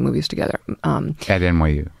started making movies together at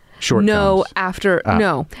NYU? Short films. After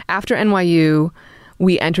NYU.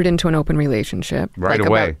 We entered into an open relationship right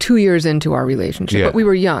away. About 2 years into our relationship. Yeah. But we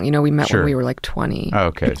were young. We met when we were like 20. Oh,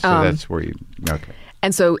 okay. So that's where you... Okay.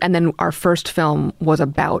 And then our first film was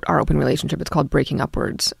about our open relationship. It's called Breaking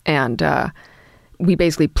Upwards. And we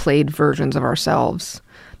basically played versions of ourselves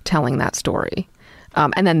telling that story.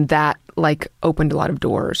 And then that opened a lot of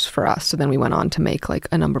doors for us. So then we went on to make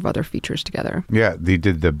a number of other features together. Yeah. They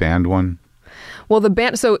did the band one? Well, the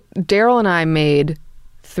band... So Daryl and I made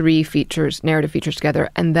 3 narrative features together,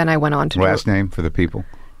 and then I went on to last name for the people.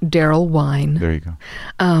 Daryl Wine. There you go.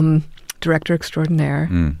 Director extraordinaire,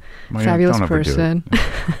 well, fabulous person.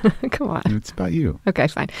 Come on, it's about you. Okay,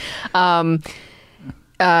 fine.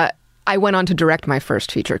 I went on to direct my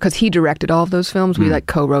first feature because he directed all of those films. We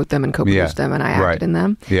co-wrote them and co-produced them, and I acted in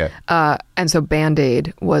them. Yeah. And so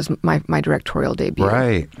Band-Aid was my directorial debut,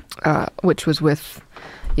 right? Which was with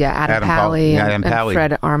Adam Pally and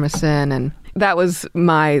Fred Armisen, and that was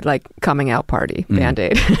my coming out party,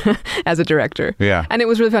 Band-Aid, as a director. Yeah. And it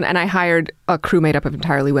was really fun. And I hired a crew made up of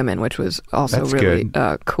entirely women, which was also really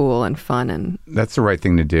cool and fun. And that's the right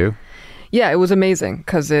thing to do. Yeah, it was amazing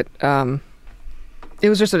because it was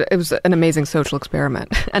an amazing social experiment,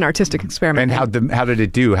 an artistic experiment. And how did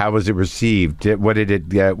it do? How was it received? What did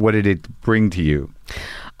it bring to you?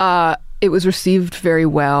 It was received very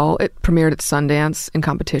well. It premiered at Sundance in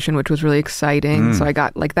competition, which was really exciting. So I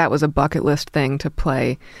got that was a bucket list thing to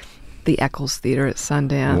play the Eccles Theater at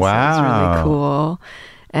Sundance. Wow, that was really cool.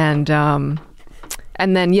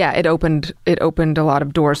 And then it opened a lot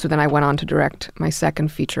of doors. So then I went on to direct my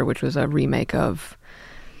second feature, which was a remake of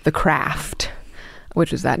The Craft,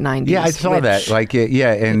 which is that 90s. Yeah, I saw that.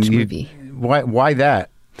 And movie. Why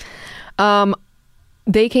that?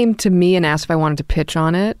 They came to me and asked if I wanted to pitch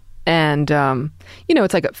on it. And,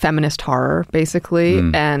 it's like a feminist horror, basically.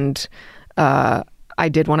 And I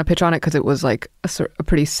did want to pitch on it because it was a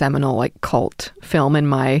pretty seminal, cult film in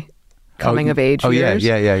my coming-of-age years.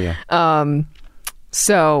 Yeah.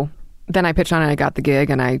 So then I pitched on it, and I got the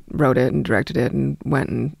gig, and I wrote it and directed it and went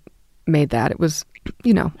and made that. It was,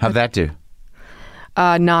 How'd that do?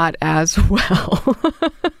 Not as well.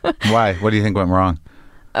 Why? What do you think went wrong?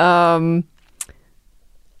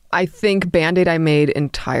 I think Band-Aid I made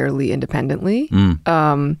entirely independently.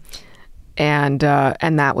 And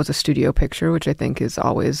that was a studio picture, which I think is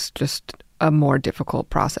always just a more difficult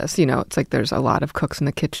process. It's there's a lot of cooks in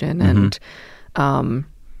the kitchen, and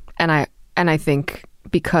I think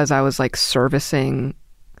because I was servicing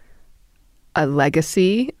a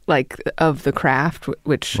legacy like of the craft,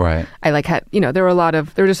 which Right. I like had, there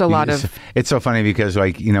were just a lot of. It's so funny because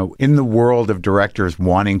like, in the world of directors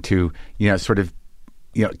wanting to, sort of,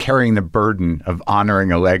 carrying the burden of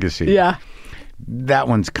honoring a legacy. Yeah. That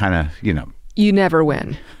one's kind of, You never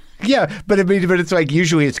win. Yeah, but it's like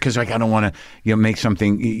usually it's because like I don't want to make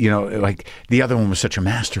something like the other one was such a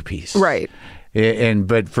masterpiece, Right?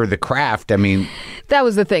 But for the craft, I mean, that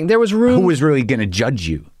was the thing. There was room. Who was really going to judge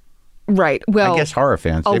you? Right. Well, I guess horror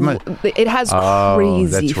fans. It has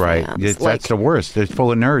crazy. That's right. Fans. That's the worst. They're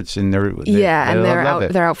full of nerds, and they're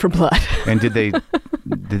they're out for blood. And did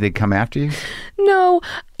they come after you? No,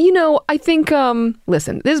 I think.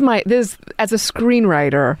 Listen, this as a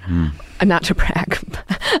screenwriter, not to brag.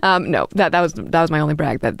 No, that was my only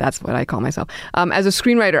brag. That's what I call myself. As a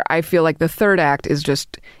screenwriter, I feel like the third act is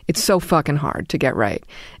it's so fucking hard to get right,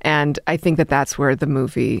 and I think that's where the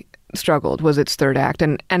movie struggled, was its third act,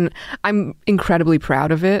 and I'm incredibly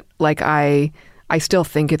proud of it. Like I still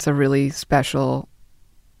think it's a really special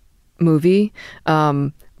movie.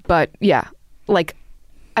 But yeah, like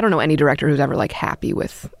I don't know any director who's ever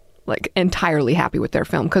entirely happy with their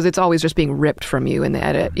film, because it's always just being ripped from you in the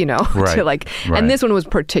edit, Right. Right. And this one was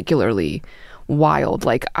particularly wild.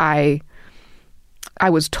 Like I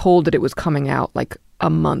was told that it was coming out like a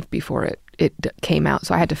month before it came out,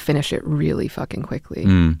 so I had to finish it really fucking quickly.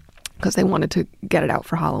 Because they wanted to get it out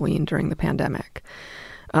for Halloween during the pandemic.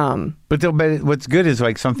 But what's good is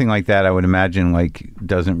like something like that, I would imagine, like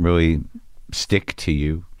doesn't really stick to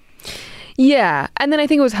you. Yeah, and then I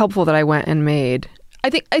think it was helpful that I went and made. I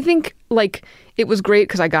think like it was great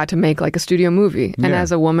because I got to make like a studio movie, and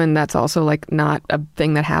as a woman, that's also like not a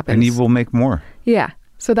thing that happens. And you will make more. Yeah,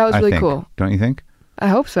 so that was really cool. Don't you think? I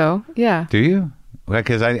hope so. Yeah. Do you?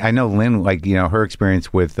 Because I know Lynn, like, her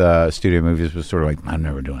experience with studio movies was sort of like, I'm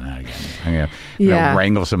never doing that again. I'm going to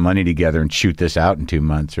wrangle some money together and shoot this out in 2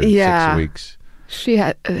 months or 6 weeks. She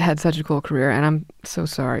had such a cool career, and I'm so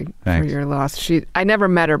sorry Thanks. for your loss. I never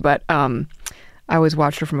met her, but I always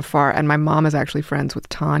watched her from afar, and my mom is actually friends with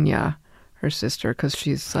Tanya, her sister, because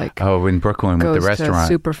she's like... Oh, in Brooklyn with the restaurant.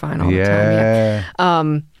 To Superfine all the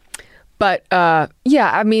time. Yeah.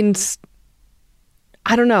 Yeah, I mean...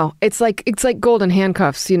 I don't know. It's like golden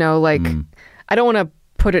handcuffs, like I don't want to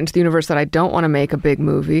put it into the universe that I don't want to make a big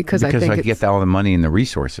movie because I think I get all the money and the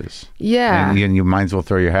resources. Yeah. And you might as well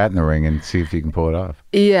throw your hat in the ring and see if you can pull it off.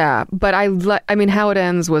 Yeah. But I mean, How It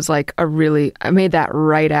Ends was like I made that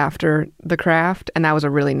right after The Craft, and that was a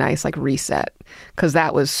really nice like reset because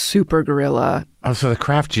that was super guerrilla. Oh, so The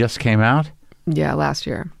Craft just came out? Yeah, last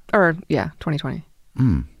year. Or 2020.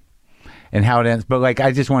 And How It Ends, but like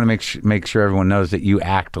I just want to make sure everyone knows that you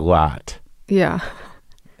act a lot. Yeah.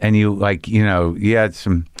 And you you had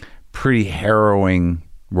some pretty harrowing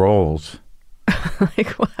roles.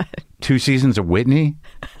 Like what? 2 seasons of Whitney.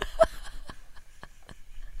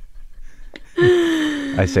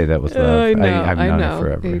 I say that with love. I know. I've known her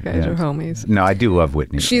forever. You guys are homies. No, I do love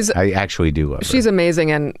Whitney. I actually do love her. She's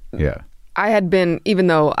amazing, and I had been, even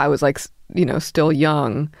though I was like still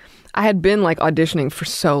young, I had been like auditioning for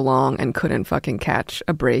so long and couldn't fucking catch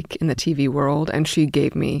a break in the TV world, and she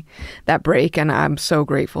gave me that break, and I'm so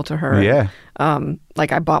grateful to her. Yeah.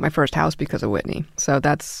 Like I bought my first house because of Whitney, so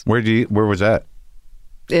that's where was that?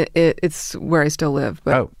 It's where I still live.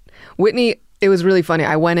 But Whitney, it was really funny.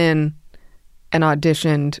 I went in and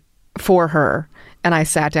auditioned for her, and I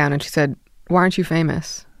sat down, and she said, "Why aren't you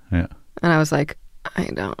famous?" Yeah. And I was like, I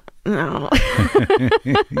don't know. I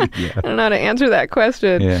don't know how to answer that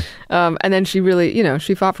question. Yeah. And then she really,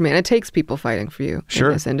 she fought for me. And it takes people fighting for you in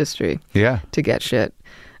this industry to get shit.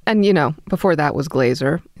 And, before that was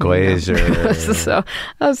Glazer. So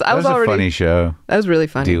I was already... a funny show. That was really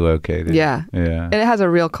funny. Delocated. Yeah. Yeah. And it has a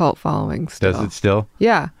real cult following still. Does it still?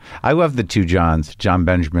 Yeah. I love the 2 Johns, John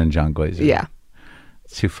Benjamin and John Glazer. Yeah.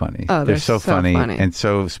 It's too funny. Oh, they're so funny and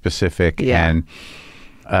so specific and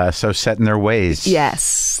so set in their ways.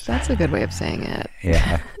 Yes. That's a good way of saying it.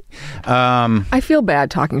 Yeah. I feel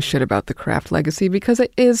bad talking shit about the Craft legacy because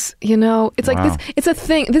it is, it's like this. It's a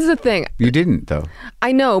thing. This is a thing. You didn't, though.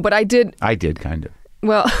 I know, but I did. I did, kind of.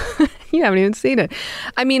 Well, you haven't even seen it.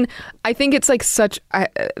 I mean, I think it's like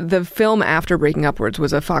the film after Breaking Upwards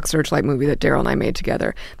was a Fox Searchlight movie that Daryl and I made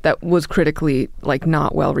together that was critically like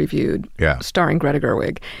not well reviewed. Yeah. Starring Greta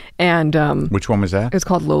Gerwig. And which one was that? It's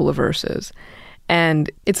called Lola Versus. And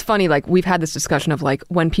it's funny, like we've had this discussion of like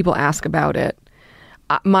when people ask about it,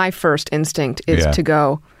 my first instinct is to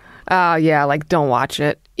go, like don't watch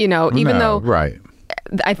it, even though. Right.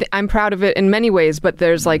 I'm proud of it in many ways, but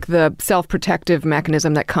there's like the self-protective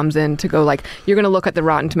mechanism that comes in to go like, you're going to look at the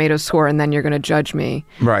Rotten Tomatoes score and then you're going to judge me.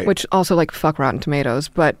 Right. Which also like, fuck Rotten Tomatoes.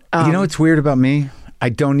 But you know what's weird about me? I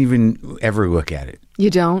don't even ever look at it. You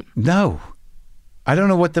don't? No. I don't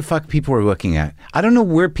know what the fuck people are looking at. I don't know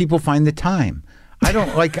where people find the time. I don't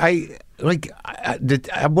I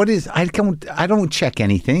don't check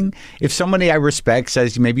anything. If somebody I respect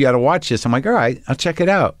says maybe you ought to watch this, I'm like, all right, I'll check it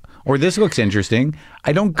out. Or this looks interesting.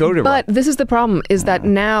 I don't go to. But this is the problem: is that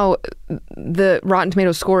now the Rotten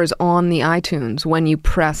Tomatoes score is on the iTunes when you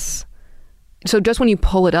press. So just when you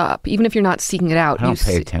pull it up, even if you're not seeking it out, I don't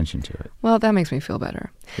pay attention to it. Well, that makes me feel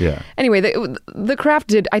better. Yeah. Anyway, the Craft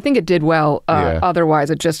did. I think it did well.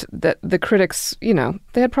 Otherwise, it just that the critics,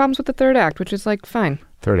 they had problems with the third act, which is like fine.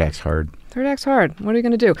 Third act's hard. Third act's hard. What are you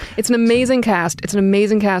going to do? It's an amazing cast. It's an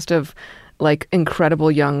amazing cast of like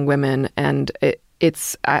incredible young women, and I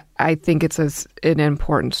think it's an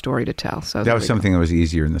important story to tell. So that was something that was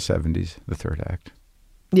easier in the 70s. The third act.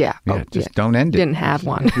 Yeah. Don't end it. Didn't have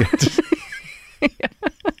one.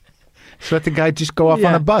 So let the guy just go off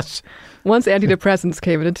on a bus. Once antidepressants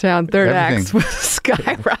came into town, third acts was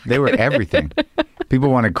skyrocketed. They were everything. People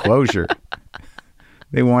wanted closure.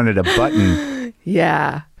 They wanted a button.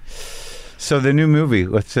 Yeah. So the new movie,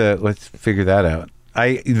 let's figure that out.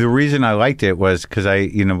 The reason I liked it was because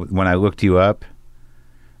when I looked you up,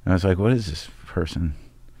 I was like, what is this person?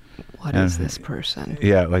 What is this person?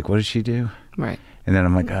 Yeah, like what does she do? Right. And then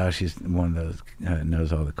I'm like, oh, she's one of those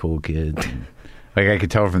knows all the cool kids. And, like I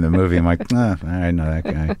could tell from the movie, I'm like, I know that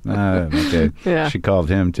guy. Okay. Yeah. She called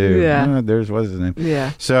him too. Yeah. What's his name?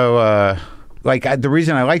 Yeah. So, the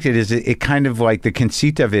reason I liked it is it kind of like the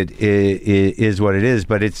conceit of it is what it is,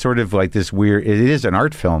 but it's sort of like this weird. It is an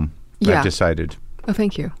art film. Yeah. I've decided. Oh,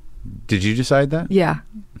 thank you. Did you decide that? Yeah.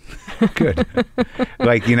 Good.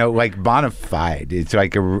 like bona fide. It's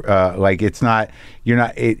like it's not. You're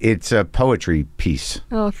not. It's a poetry piece.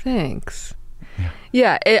 Oh, thanks.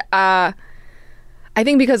 Yeah. I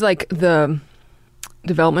think because like the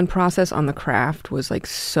development process on The Craft was like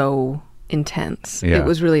so intense. Yeah. It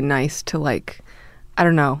was really nice to like, I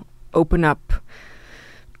don't know, open up.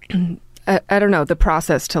 I don't know, the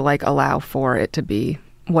process to like allow for it to be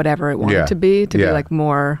whatever it wanted to be like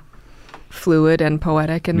more fluid and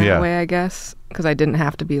poetic in that way, I guess. Because I didn't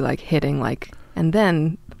have to be like hitting like, and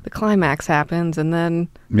then the climax happens, and then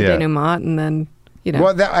the denouement, and then.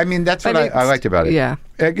 Well, that's what I liked about it. Yeah.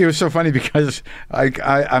 It was so funny because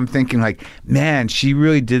I'm thinking like, man, she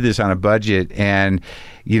really did this on a budget. And,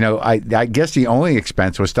 I guess the only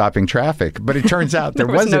expense was stopping traffic. But it turns out there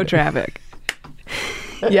was no traffic.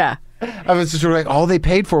 Yeah. I was just sort of like, all they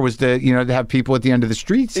paid for was to have people at the end of the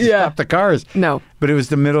streets to stop the cars. No. But it was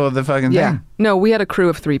the middle of the fucking thing. No, we had a crew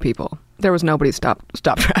of 3 people. There was nobody stop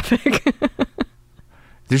traffic.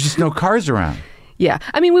 There's just no cars around. Yeah.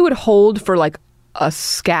 I mean, we would hold for like a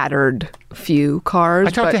scattered few cars.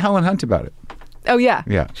 I talked to Helen Hunt about it. Oh, yeah.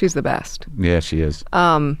 Yeah. She's the best. Yeah, she is.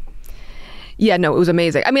 Yeah, no, it was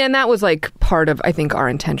amazing. I mean, and that was like part of, I think, our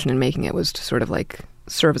intention in making it was to sort of like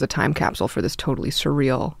serve as a time capsule for this totally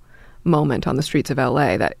surreal moment on the streets of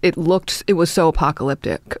LA that it was so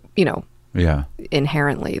apocalyptic,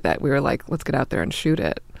 inherently, that we were like, let's get out there and shoot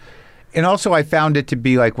it. And also, I found it to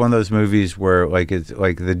be like one of those movies where, like, it's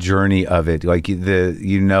like the journey of it. Like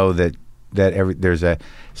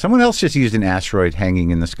someone else just used an asteroid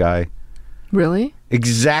hanging in the sky. Really?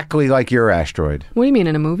 Exactly like your asteroid. What do you mean,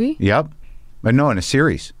 in a movie? Yep. But no, in a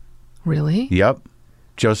series. Really? Yep.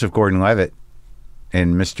 Joseph Gordon-Levitt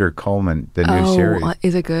and Mr. Coleman, the new series.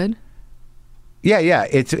 Is it good? Yeah.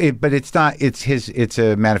 But it's not. It's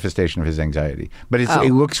a manifestation of his anxiety. But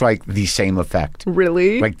it looks like the same effect.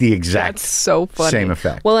 Really? Like the exact. That's so funny. Same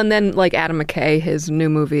effect. Well, and then like Adam McKay, his new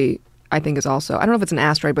movie, I think is also. I don't know if it's an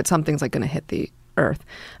asteroid, but something's like going to hit the Earth.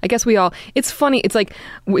 I guess we all. It's funny. It's like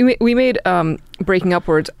we made Breaking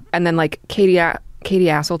Upwards, and then like Katie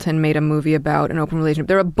Aselton made a movie about an open relationship.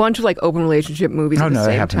 There are a bunch of like open relationship movies at the same time. Oh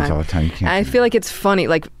no, that happens all the time. You can't. And I feel like it's funny.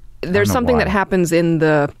 Like there's something that happens in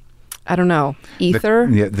the. I don't know, ether?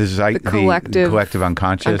 The collective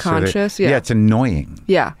unconscious. Yeah, it's annoying.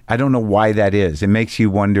 Yeah. I don't know why that is. It makes you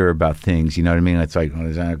wonder about things. You know what I mean? It's like,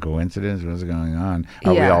 is that a coincidence? What's going on?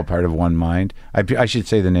 Are we all part of one mind? I should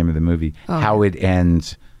say the name of the movie. Oh. How It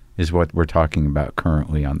Ends is what we're talking about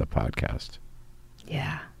currently on the podcast.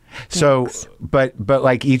 Yeah. Thanks. So, but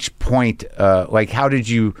like each point, like how did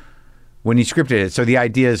you, when you scripted it, so the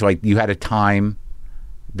idea is like you had a time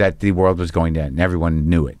that the world was going to end. Everyone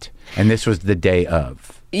knew it. And this was the day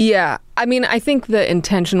of. Yeah. I mean, I think the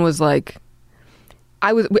intention was like,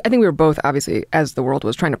 I think we were both, obviously, as the world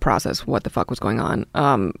was trying to process what the fuck was going on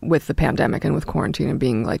with the pandemic and with quarantine and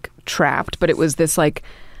being like trapped. But it was this like,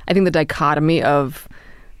 I think the dichotomy of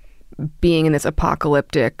being in this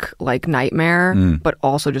apocalyptic like nightmare, but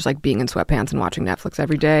also just like being in sweatpants and watching Netflix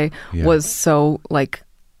every day was so like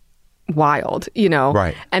wild, you know?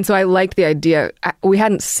 Right. And so I liked the idea. We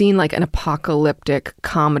hadn't seen like an apocalyptic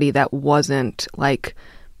comedy that wasn't like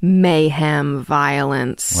mayhem,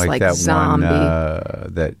 violence, like that zombie.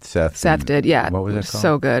 One, that Seth did, yeah. What was that called?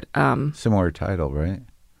 So good. Similar title, right?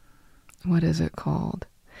 What is it called?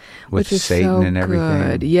 With Which is Satan so and everything.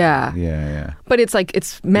 Good. Yeah. Yeah. But it's like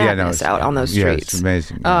it's madness out on those streets. Yeah, it's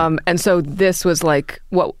amazing. Yeah. And so this was like,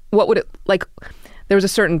 what would it like? There was a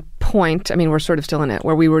certain point. I mean, we're sort of still in it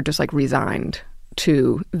where we were just like resigned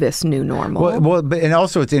to this new normal. Well, but and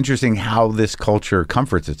also it's interesting how this culture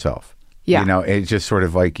comforts itself. Yeah. You know, it's just sort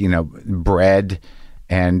of like, you know, bread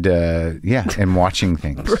and and watching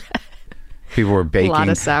things. People were baking. A lot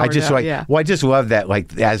of sourdough, I just love that,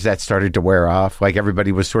 like, as that started to wear off, like,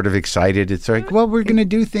 everybody was sort of excited. It's like, well, we're going to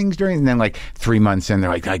do things during, and then, like, 3 months in, they're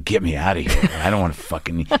like, get me out of here. I don't want to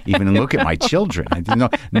fucking even look at my children.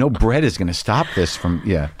 No bread is going to stop this from,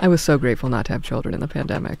 I was so grateful not to have children in the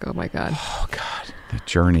pandemic. Oh, my God. Oh, God. The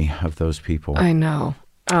journey of those people. I know.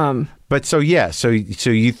 But so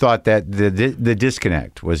you thought that the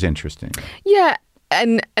disconnect was interesting. Yeah.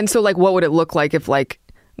 And so, like, what would it look like if, like,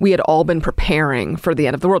 we had all been preparing for the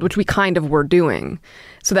end of the world, which we kind of were doing,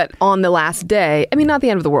 so that on the last day, I mean, not the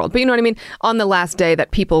end of the world, but you know what I mean? On the last day that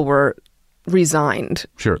people were resigned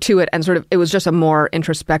to it, and sort of, it was just a more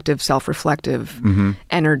introspective, self-reflective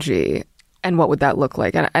energy. And what would that look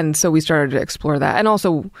like? And so we started to explore that. And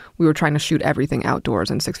also we were trying to shoot everything outdoors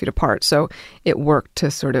and 6 feet apart. So it worked to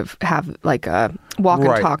sort of have like a walk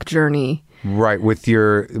and talk journey. Right. With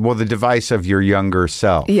the device of your younger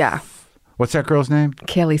self. Yeah. What's that girl's name?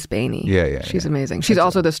 Kaylee Spaney. Yeah. She's amazing. She's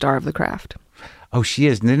also the star of The Craft. Oh, she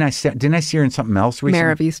is. Didn't I see her in something else recently? Mayor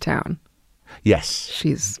of Easttown. Yes.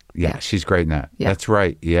 She's great in that. Yeah. That's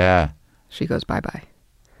right. Yeah. She goes bye-bye.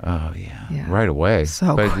 Oh, yeah. Right away.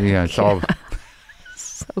 So quick. Yeah, it's all...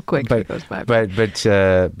 so quick she goes bye-bye.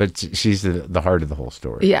 But she's the heart of the whole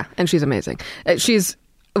story. Yeah, and she's amazing.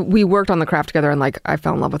 We worked on The Craft together, and like I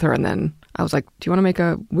fell in love with her, and then I was like, "Do you want to make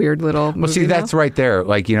a weird little movie?" Well, see, that's right there.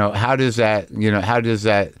 Like, you know, how does that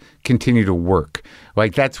continue to work?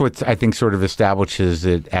 Like, that's what I think sort of establishes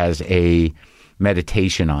it as a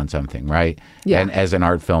meditation on something, right? Yeah. And as an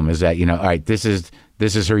art film, is that, you know, all right, this is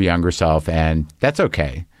her younger self, and that's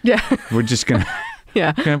okay. Yeah. We're just gonna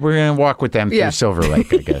we're gonna walk with them through Silver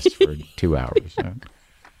Lake, I guess, for 2 hours. So.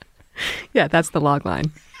 Yeah, that's the log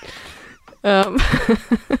line. It's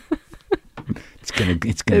gonna go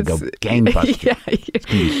gangbusters. Yeah. It's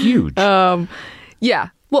gonna be huge. Yeah.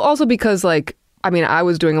 Well, also because, like, I mean, I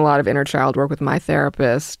was doing a lot of inner child work with my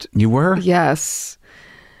therapist. You were? Yes.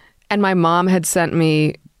 And my mom had sent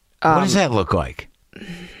me. What does that look like?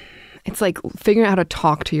 It's like figuring out how to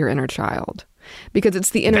talk to your inner child, because it's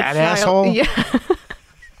the inner that child. Asshole? Yeah.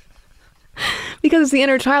 Because it's the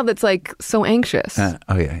inner child that's like so anxious.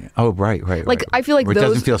 Oh, right. Like, I feel like it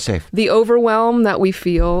doesn't feel safe. The overwhelm that we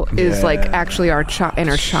feel is like actually our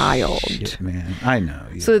inner child. Shit, man. I know.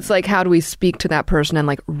 Yeah. So it's like, how do we speak to that person and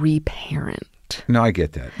like reparent? No, I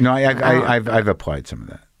get that. No, I've applied some of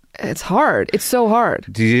that. It's hard. It's so hard.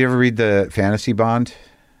 Did you ever read the Fantasy Bond?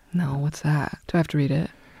 No, what's that? Do I have to read it?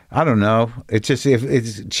 I don't know. It's just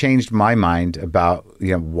it's changed my mind about,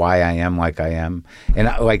 you know, why I am like I am,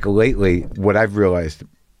 and like lately, what I've realized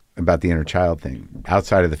about the inner child thing,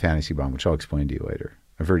 outside of the Fantasy Bond, which I'll explain to you later.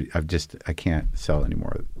 I can't sell any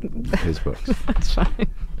more of his books. That's fine.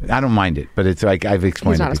 I don't mind it, but it's like I've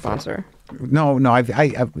explained. He's not it a sponsor. No,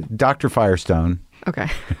 I've Dr. Firestone. Okay.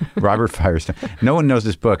 Robert Firestone. No one knows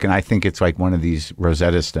this book, and I think it's like one of these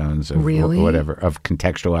Rosetta Stones of whatever, of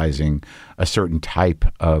contextualizing a certain type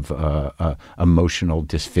of emotional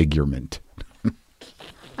disfigurement.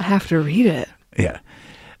 I have to read it. Yeah.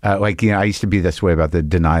 Like, you know, I used to be this way about The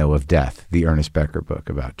Denial of Death, the Ernest Becker book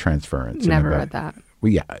about transference. Never read that.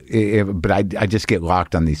 Well, yeah, but I just get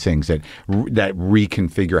locked on these things that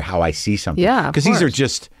reconfigure how I see something. Yeah, because these are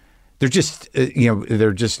just... They're just, framing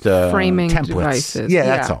templates. devices. Yeah,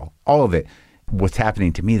 that's all. All of it. What's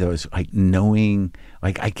happening to me though is like knowing,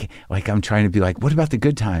 like I'm trying to be like, what about the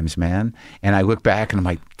good times, man? And I look back and I'm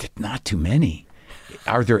like, not too many.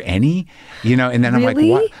 Are there any? You know, and then I'm like,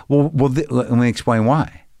 what? Well, let me explain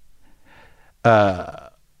why.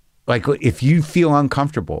 Like, if you feel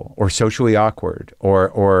uncomfortable or socially awkward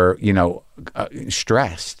or you know,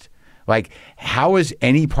 stressed, Like, how is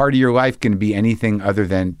any part of your life going to be anything other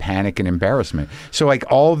than panic and embarrassment? So, like,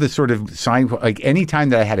 all the sort of sign, like, any time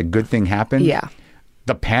that I had a good thing happen,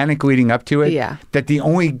 the panic leading up to it, that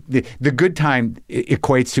the good time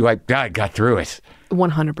equates to, like, I got through it.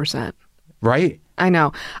 100%. Right? I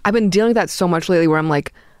know. I've been dealing with that so much lately where I'm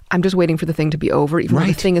like, I'm just waiting for the thing to be over, even though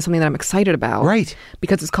the thing is something that I'm excited about. Right.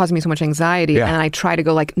 Because it's causing me so much anxiety. And I try to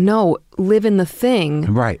go like, no, live in the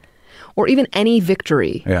thing. Right. Or even any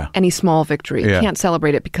victory, any small victory. You can't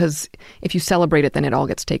celebrate it because if you celebrate it, then it all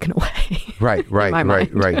gets taken away. Right.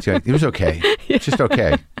 It was okay. It's just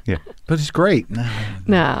okay. Yeah. But it's great.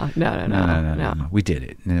 No. We did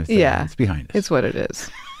it. It's behind us. It's what it is.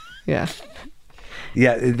 Yeah.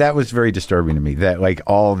 Yeah, that was very disturbing to me, that like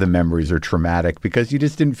all the memories are traumatic because you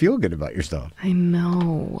just didn't feel good about yourself. I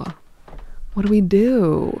know. What do we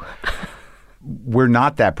do? We're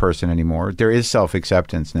not that person anymore. There is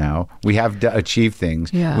self-acceptance now. We have achieved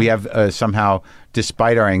things. Yeah. We have somehow,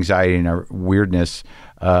 despite our anxiety and our weirdness,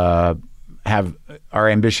 have our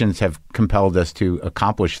ambitions have compelled us to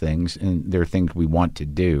accomplish things, and there are things we want to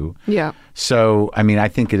do. Yeah. So, I mean, I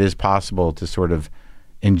think it is possible to sort of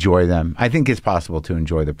enjoy them. I think it's possible to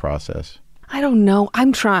enjoy the process. I don't know.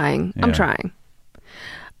 I'm trying.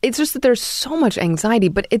 It's just that there's so much anxiety,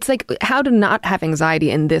 but it's like how to not have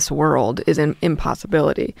anxiety in this world is an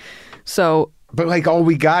impossibility. So, but like all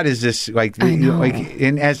we got is this, like,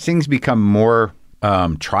 and as things become more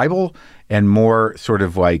tribal and more sort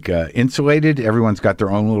of like insulated, everyone's got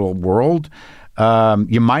their own little world.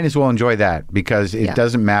 You might as well enjoy that because it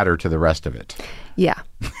doesn't matter to the rest of it. Yeah.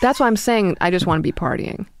 That's why I'm saying I just want to be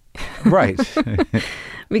partying. Right.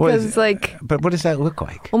 Because it's like... But what does that look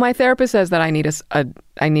like? Well, my therapist says that I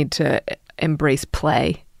need to embrace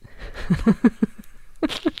play.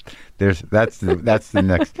 That's the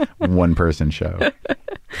next one-person show.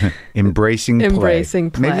 Embracing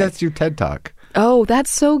play. Maybe that's your TED Talk. Oh,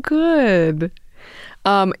 that's so good.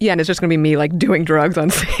 And it's just going to be me like doing drugs on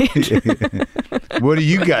stage. What do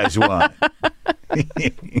you guys want?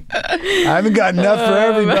 I haven't got enough for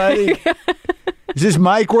everybody. Is this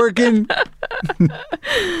mic working?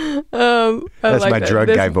 That's like my drug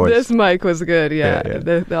guy voice. This mic was good. Yeah.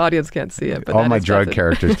 The audience can't see it. But all my drug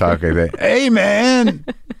characters talk like that. Hey, man.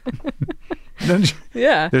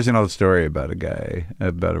 There's an old story about a guy,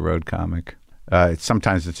 about a road comic.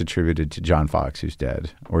 Sometimes it's attributed to John Fox, who's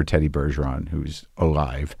dead, or Teddy Bergeron, who's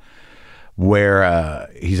alive, where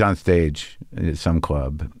he's on stage at some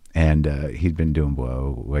club, and he'd been doing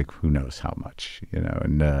blow, like who knows how much,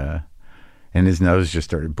 and his nose just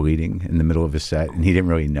started bleeding in the middle of his set, and he didn't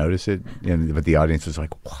really notice it, but the audience was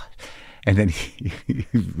like, what? And then he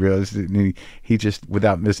realized it, and he just,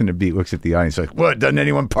 without missing a beat, looks at the audience like, what, doesn't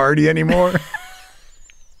anyone party anymore?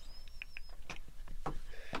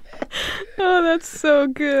 Oh, that's so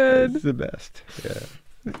good. It's the best.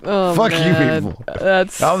 Yeah. Oh, fuck man. you people.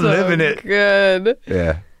 I'm living it. Good.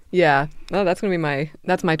 Yeah. Yeah. No, that's gonna be my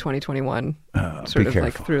 2021 sort of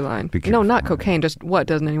like through line. No, not cocaine. Just what?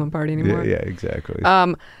 Doesn't anyone party anymore? Yeah, exactly.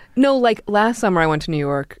 No, like last summer I went to New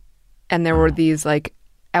York, and there were these like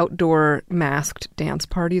outdoor masked dance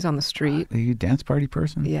parties on the street. Are you a dance party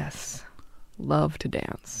person? Yes. Love to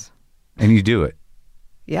dance. And you do it?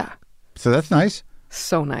 Yeah. So that's nice.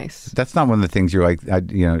 So nice. That's not one of the things you're like,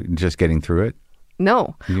 just getting through it?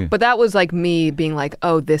 No. But that was like me being like,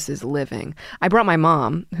 oh, this is living. I brought my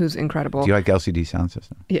mom, who's incredible. Do you like LCD sound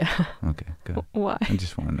system? Yeah. Okay, good. Why? I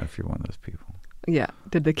just want to know if you're one of those people. Yeah.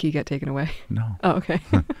 Did the key get taken away? No. Oh, okay.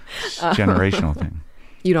 It's a generational thing.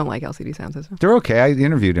 You don't like LCD sound system? They're okay. I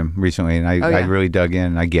interviewed him recently, and I really dug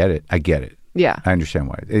in. I get it. Yeah. I understand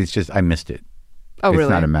why. It's just, I missed it. Oh, really?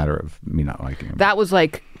 It's not a matter of me not liking him. That was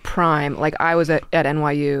like prime. Like I was at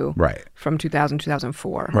NYU right. from 2000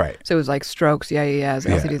 2004. Right. So it was like Strokes,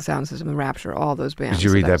 LCD Sound System, The Rapture, all those bands. Did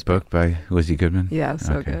you read that book by Lizzie Goodman? Yeah,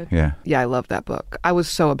 so good. Yeah. Yeah, I love that book. I was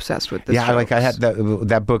so obsessed with this. Yeah, Strokes. I had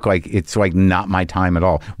that book, like, it's like not my time at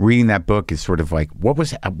all. Reading that book is sort of like,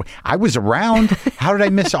 I was around. How did I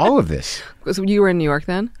miss all of this? So you were in New York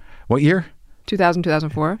then? What year? 2000,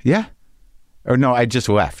 2004? Yeah. Or no, I just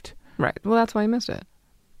left. Right. Well, that's why I missed it.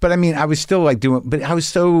 But I mean, I was still like but I was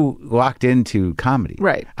so locked into comedy.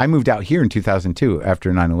 Right. I moved out here in 2002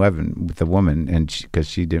 after 9/11 with a woman, and because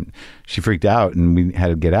she freaked out, and we had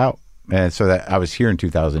to get out. And so that I was here in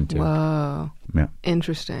 2002. Whoa. Yeah.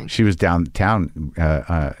 Interesting. She was downtown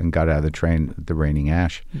and got out of the train at the Raining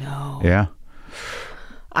Ash. No. Yeah.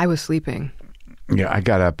 I was sleeping. Yeah, I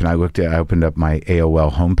got up and I opened up my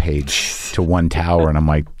AOL homepage to one tower, and I'm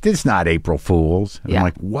like, this is not April Fool's. And I'm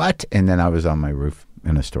like, what? And then I was on my roof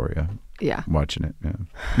in Astoria. Yeah. Watching it.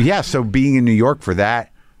 Yeah. So being in New York for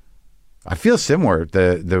that I feel similar.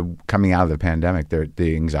 The coming out of the pandemic,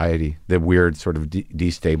 the anxiety, the weird sort of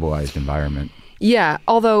destabilized environment. Yeah,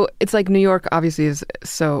 although it's like New York obviously is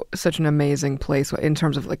such an amazing place in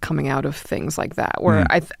terms of like coming out of things like that. Where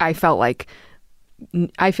I felt like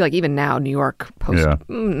I feel like even now New York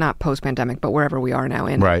not post pandemic, but wherever we are now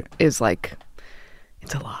in is like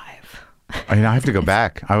it's alive. I mean, I have to go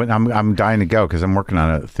back. I'm dying to go because I'm working on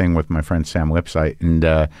a thing with my friend Sam Lipsight and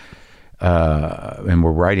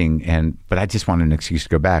we're writing, but I just want an excuse to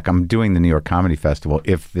go back. I'm doing the New York Comedy Festival.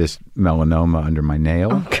 If this melanoma under my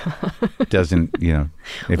nail doesn't,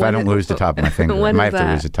 if I don't lose the top of my finger, I might have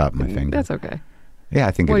to lose the top of my finger. That's okay. Yeah,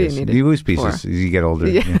 I think it is. You lose pieces as you get older.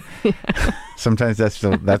 Yeah. Sometimes that's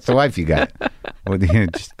the life you got.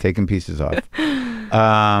 Just taking pieces off.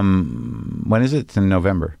 When is it? It's in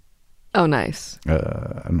November. Oh, nice.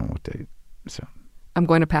 I don't know what date. So. I'm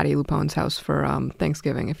going to Patty Lupone's house for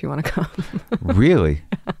Thanksgiving if you want to come. Really?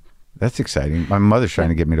 That's exciting. My mother's trying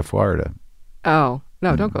to get me to Florida. Oh,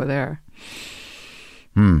 no, don't go there.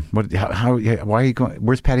 What? How? Why are you going?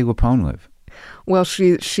 Where's Patty Lupone live? Well,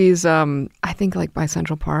 she's I think like by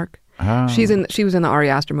Central Park. Oh. She was in the Ari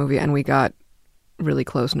Aster movie, and we got really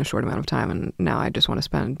close in a short amount of time, and now I just want to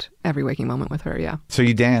spend every waking moment with her. Yeah. So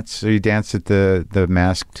you dance? So you danced at the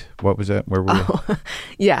Masked? What was that? Where were you?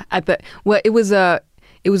 Yeah, it was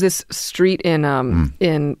this street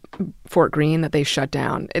in Fort Greene that they shut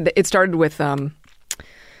down. It started with when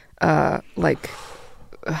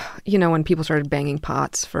people started banging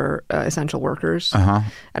pots for essential workers at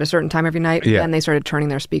a certain time every night, and they started turning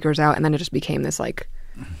their speakers out, and then it just became this like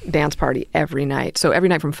dance party every night. So every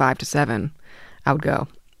night from 5 to 7, I would go.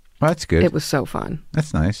 Well, that's good. It was so fun.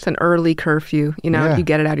 That's nice. It's an early curfew, you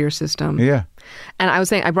get it out of your system. Yeah. And I was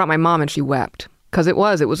saying, I brought my mom and she wept because it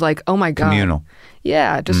was like, oh my God. Communal.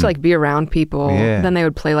 Yeah, just like be around people. Yeah. Then they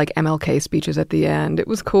would play like MLK speeches at the end. It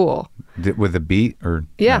was cool. With a beat or?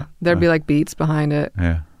 Yeah, there'd be like beats behind it.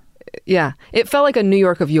 Yeah. Yeah. It felt like a New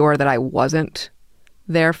York of yore that I wasn't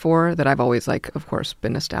there for, that I've always like, of course,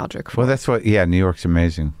 been nostalgic for. Well, that's what, New York's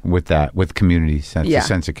amazing with that, with community, the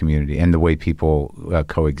sense of community and the way people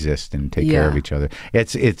coexist and take care of each other.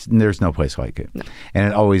 It's there's no place like it. No. And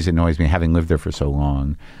it always annoys me, having lived there for so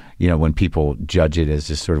long, when people judge it as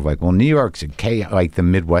this sort of like, well, New York's like the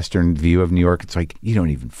Midwestern view of New York. It's like, you don't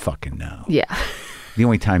even fucking know. Yeah. The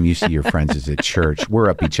only time you see your friends is at church. We're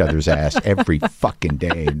up each other's ass every fucking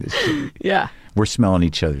day in this city. Yeah. We're smelling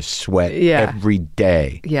each other's sweat every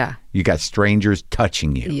day. Yeah. You got strangers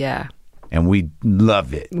touching you. Yeah. And we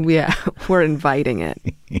love it. Yeah. We're inviting it.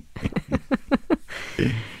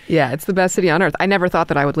 Yeah. It's the best city on earth. I never thought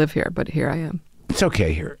that I would live here, but here I am. It's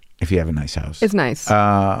okay here if you have a nice house. It's nice.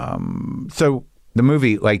 So the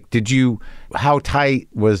movie, how tight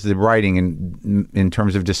was the writing in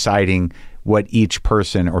terms of deciding what each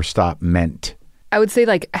person or stop meant? I would say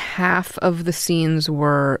like half of the scenes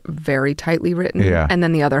were very tightly written, and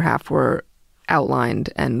then the other half were outlined,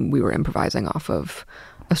 and we were improvising off of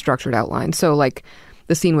a structured outline. So like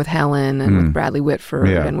the scene with Helen and with Bradley Whitford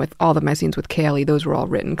and with all of my scenes with Kaylee, those were all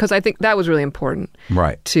written because I think that was really important,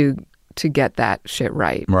 right? To get that shit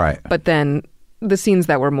right, right. But then the scenes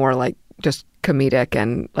that were more like just comedic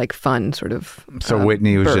and like fun, sort of. So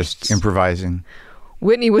Whitney was bursts. Just improvising.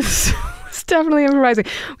 Whitney was definitely improvising.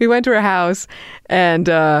 We went to her house, and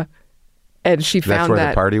she found that's where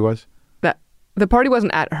the party was. That the party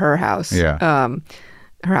wasn't at her house. Yeah.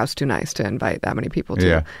 Her house too nice to invite that many people to.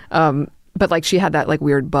 Yeah. But like she had that like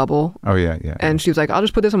weird bubble. Oh yeah, yeah. And she was like, "I'll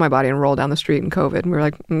just put this on my body and roll down the street in COVID." And we were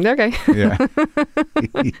like, "Okay." Yeah.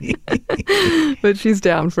 But she's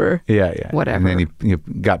down for whatever. And then you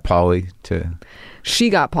got Polly to. She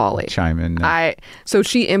got Polly. Chime in. So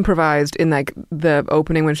she improvised in like the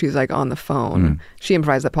opening when she was like on the phone. She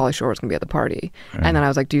improvised that Pauly Shore was going to be at the party. And then I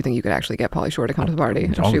was like, do you think you could actually get Pauly Shore to come to the party?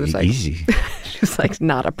 And she was like, easy. She was like,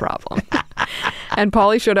 not a problem. And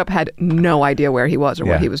Pauly showed up, had no idea where he was or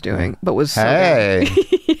what he was doing, but was so good.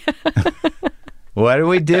 What are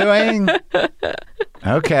we doing?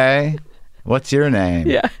 Okay. What's your name?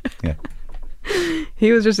 Yeah. Yeah.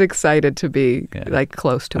 He was just excited to be like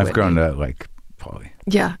close to it. I've grown to like Pauly.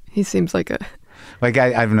 Yeah, he seems like a... Like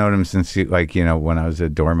I've known him since when I was a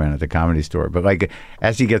doorman at the Comedy Store. But like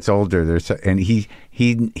as he gets older,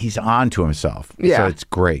 he's on to himself. Yeah. So it's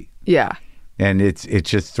great. Yeah. And it's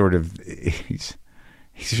just sort of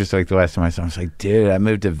he's just like the last time I saw him. I was like, dude, I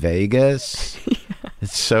moved to Vegas. Yeah.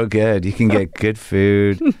 It's so good. You can get good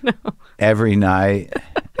food every night,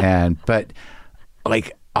 but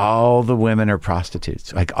like all the women are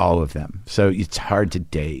prostitutes, like all of them. So it's hard to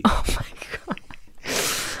date. Oh my God.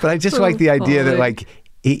 But I just like the idea that like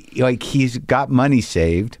he's got money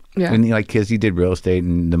saved Yeah. And because he did real estate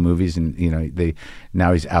and the movies, and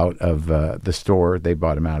now he's out of the store. They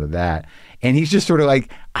bought him out of that, and he's just sort of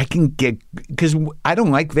like, I can get, because I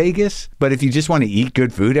don't like Vegas, but if you just want to eat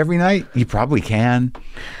good food every night, you probably can,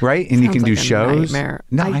 right? And you can do shows. Nightmare.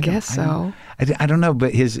 No, I guess so. I don't know,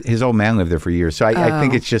 but his old man lived there for years, so I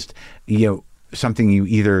think it's just something you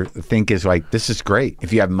either think is like, this is great.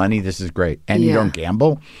 If you have money, this is great, and you don't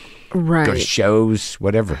gamble, right? Go to shows,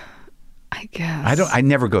 whatever. I guess. I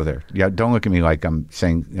never go there. Yeah, don't look at me like I'm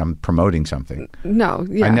saying I'm promoting something. No,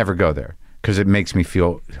 yeah. I never go there because it makes me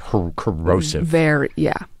feel corrosive. Very,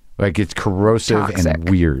 yeah. Like it's corrosive Toxic. And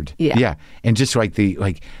weird. Yeah. Yeah. And just like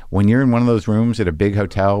when you're in one of those rooms at a big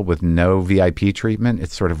hotel with no VIP treatment,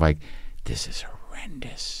 it's sort of like, this is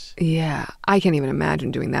horrendous. Yeah. I can't even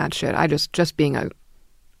imagine doing that shit. I just being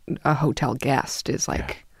a hotel guest is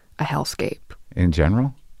like a hellscape. In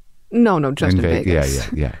general? No, just in Vegas.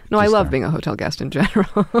 Yeah. No, I love being a hotel guest in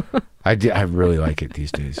general. I really like it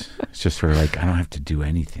these days. It's just sort of like, I don't have to do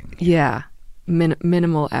anything. Yeah.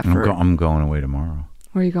 Minimal effort. I'm going away tomorrow.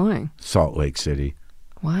 Where are you going? Salt Lake City.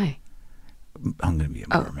 Why? I'm going to be a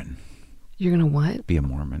Mormon. You're going to what? Be a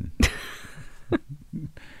Mormon. No,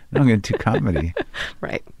 I'm going to do comedy.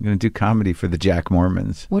 Right. I'm going to do comedy for the Jack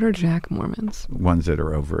Mormons. What are Jack Mormons? Ones that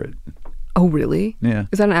are over it. Oh, really? Yeah.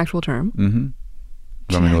 Is that an actual term? Mm-hmm.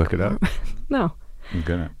 You want me to look it up? No. I'm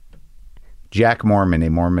going to. Jack Mormon, a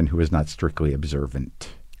Mormon who is not strictly observant.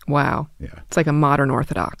 Wow. Yeah. It's like a modern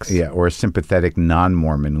Orthodox. Yeah, or a sympathetic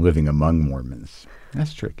non-Mormon living among Mormons.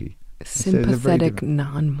 That's tricky. Sympathetic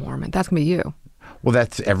non-Mormon. That's going to be you. Well,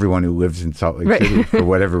 that's everyone who lives in Salt Lake City for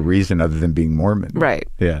whatever reason other than being Mormon. Right.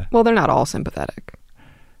 Yeah. Well, they're not all sympathetic.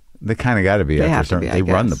 They kind of got to be. They have to be, They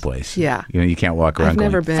run the place. Yeah. You can't walk around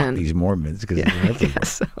going, never been. Fuck these Mormons, because they're everywhere.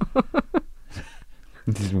 So.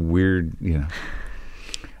 It's just weird,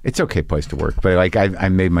 It's an okay place to work, but I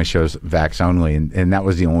made my shows Vax only, and that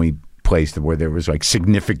was the only place where there was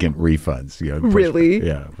significant refunds. Really?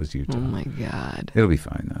 Yeah, it was Utah. Oh my God. It'll be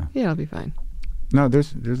fine though. Yeah, it'll be fine. No,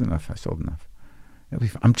 there's enough. I sold enough. It'll be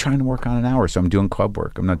fine. I'm trying to work on an hour, so I'm doing club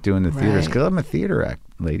work. I'm not doing the theaters because I'm a theater act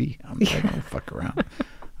lady. I don't fuck around.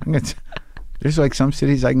 There's some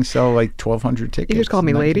cities I can sell 1,200 tickets. You just called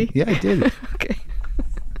me lady? Yeah, I did. Okay.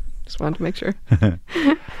 Just wanted to make sure.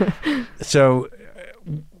 So,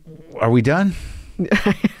 are we done?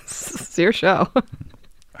 It's your show.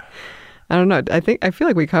 I don't know. I feel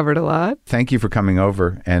like we covered a lot. Thank you for coming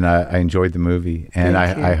over, and I enjoyed the movie, and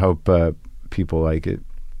I hope people like it.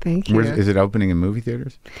 Thank you. Is it opening in movie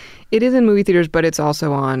theaters? It is in movie theaters, but it's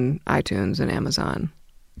also on iTunes and Amazon.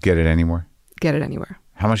 Get it anywhere? Get it anywhere.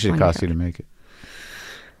 How much did it cost you to make it?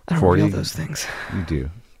 I don't reveal those things. You do.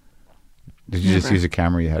 Did you just use a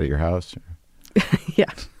camera you had at your house?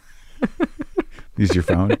 Yeah. Use your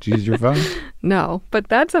phone? Did you use your phone? No, but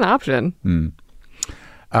that's an option.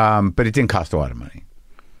 But it didn't cost a lot of money.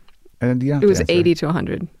 And it was 80 to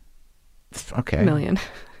 100 million.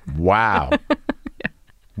 Wow. Yeah.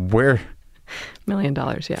 Where? $1 million,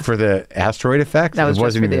 yeah. For the asteroid effect? That was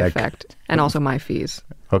just for the effect. And also my fees.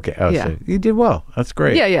 Okay. Oh, yeah. So you did well. That's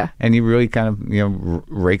great. Yeah. And you really kind of,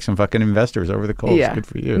 rake some fucking investors over the coals. Yeah. Good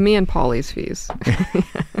for you. Me and Paulie's fees.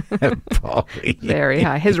 Paulie. Very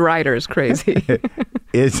high. His rider's crazy.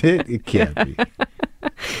 Is it? It can't be.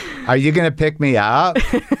 Are you going to pick me up?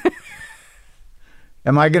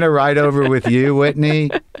 Am I going to ride over with you,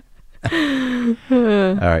 Whitney? All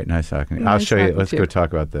right. Nice talking to you. I'll show you. Let's go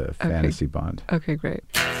talk about the fantasy bond. Okay, great.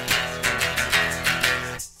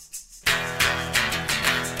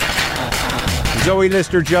 Zoe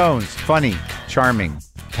Lister-Jones, funny, charming,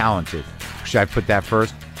 talented. Should I put that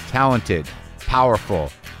first? Talented,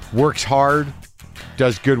 powerful, works hard,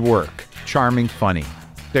 does good work, charming, funny.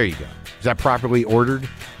 There you go. Is that properly ordered?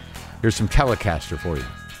 Here's some Telecaster for you.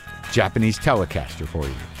 Japanese Telecaster for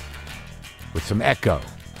you. With some echo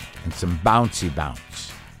and some bouncy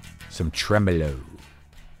bounce. Some tremolo.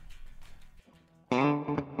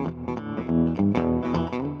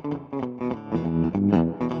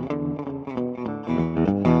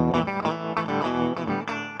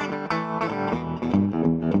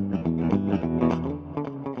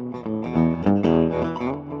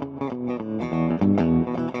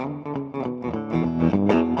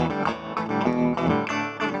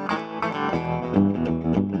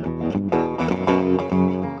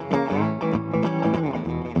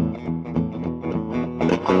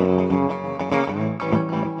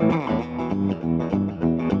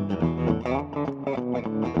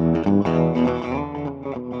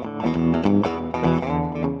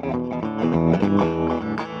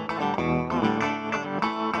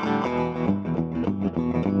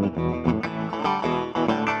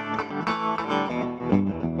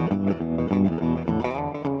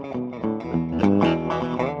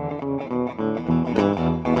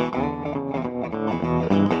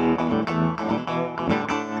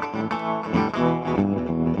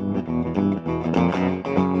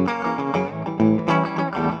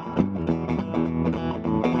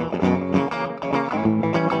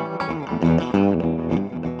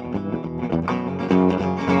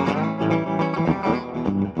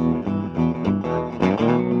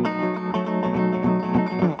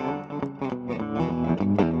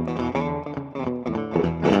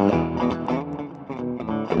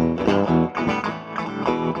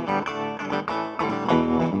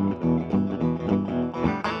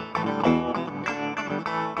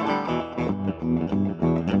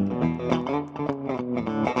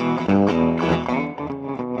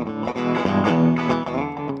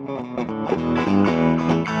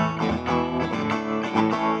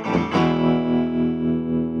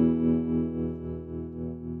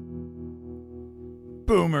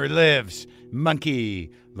 Boomer lives. Monkey.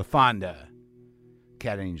 LaFonda.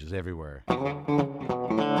 Cat angels everywhere.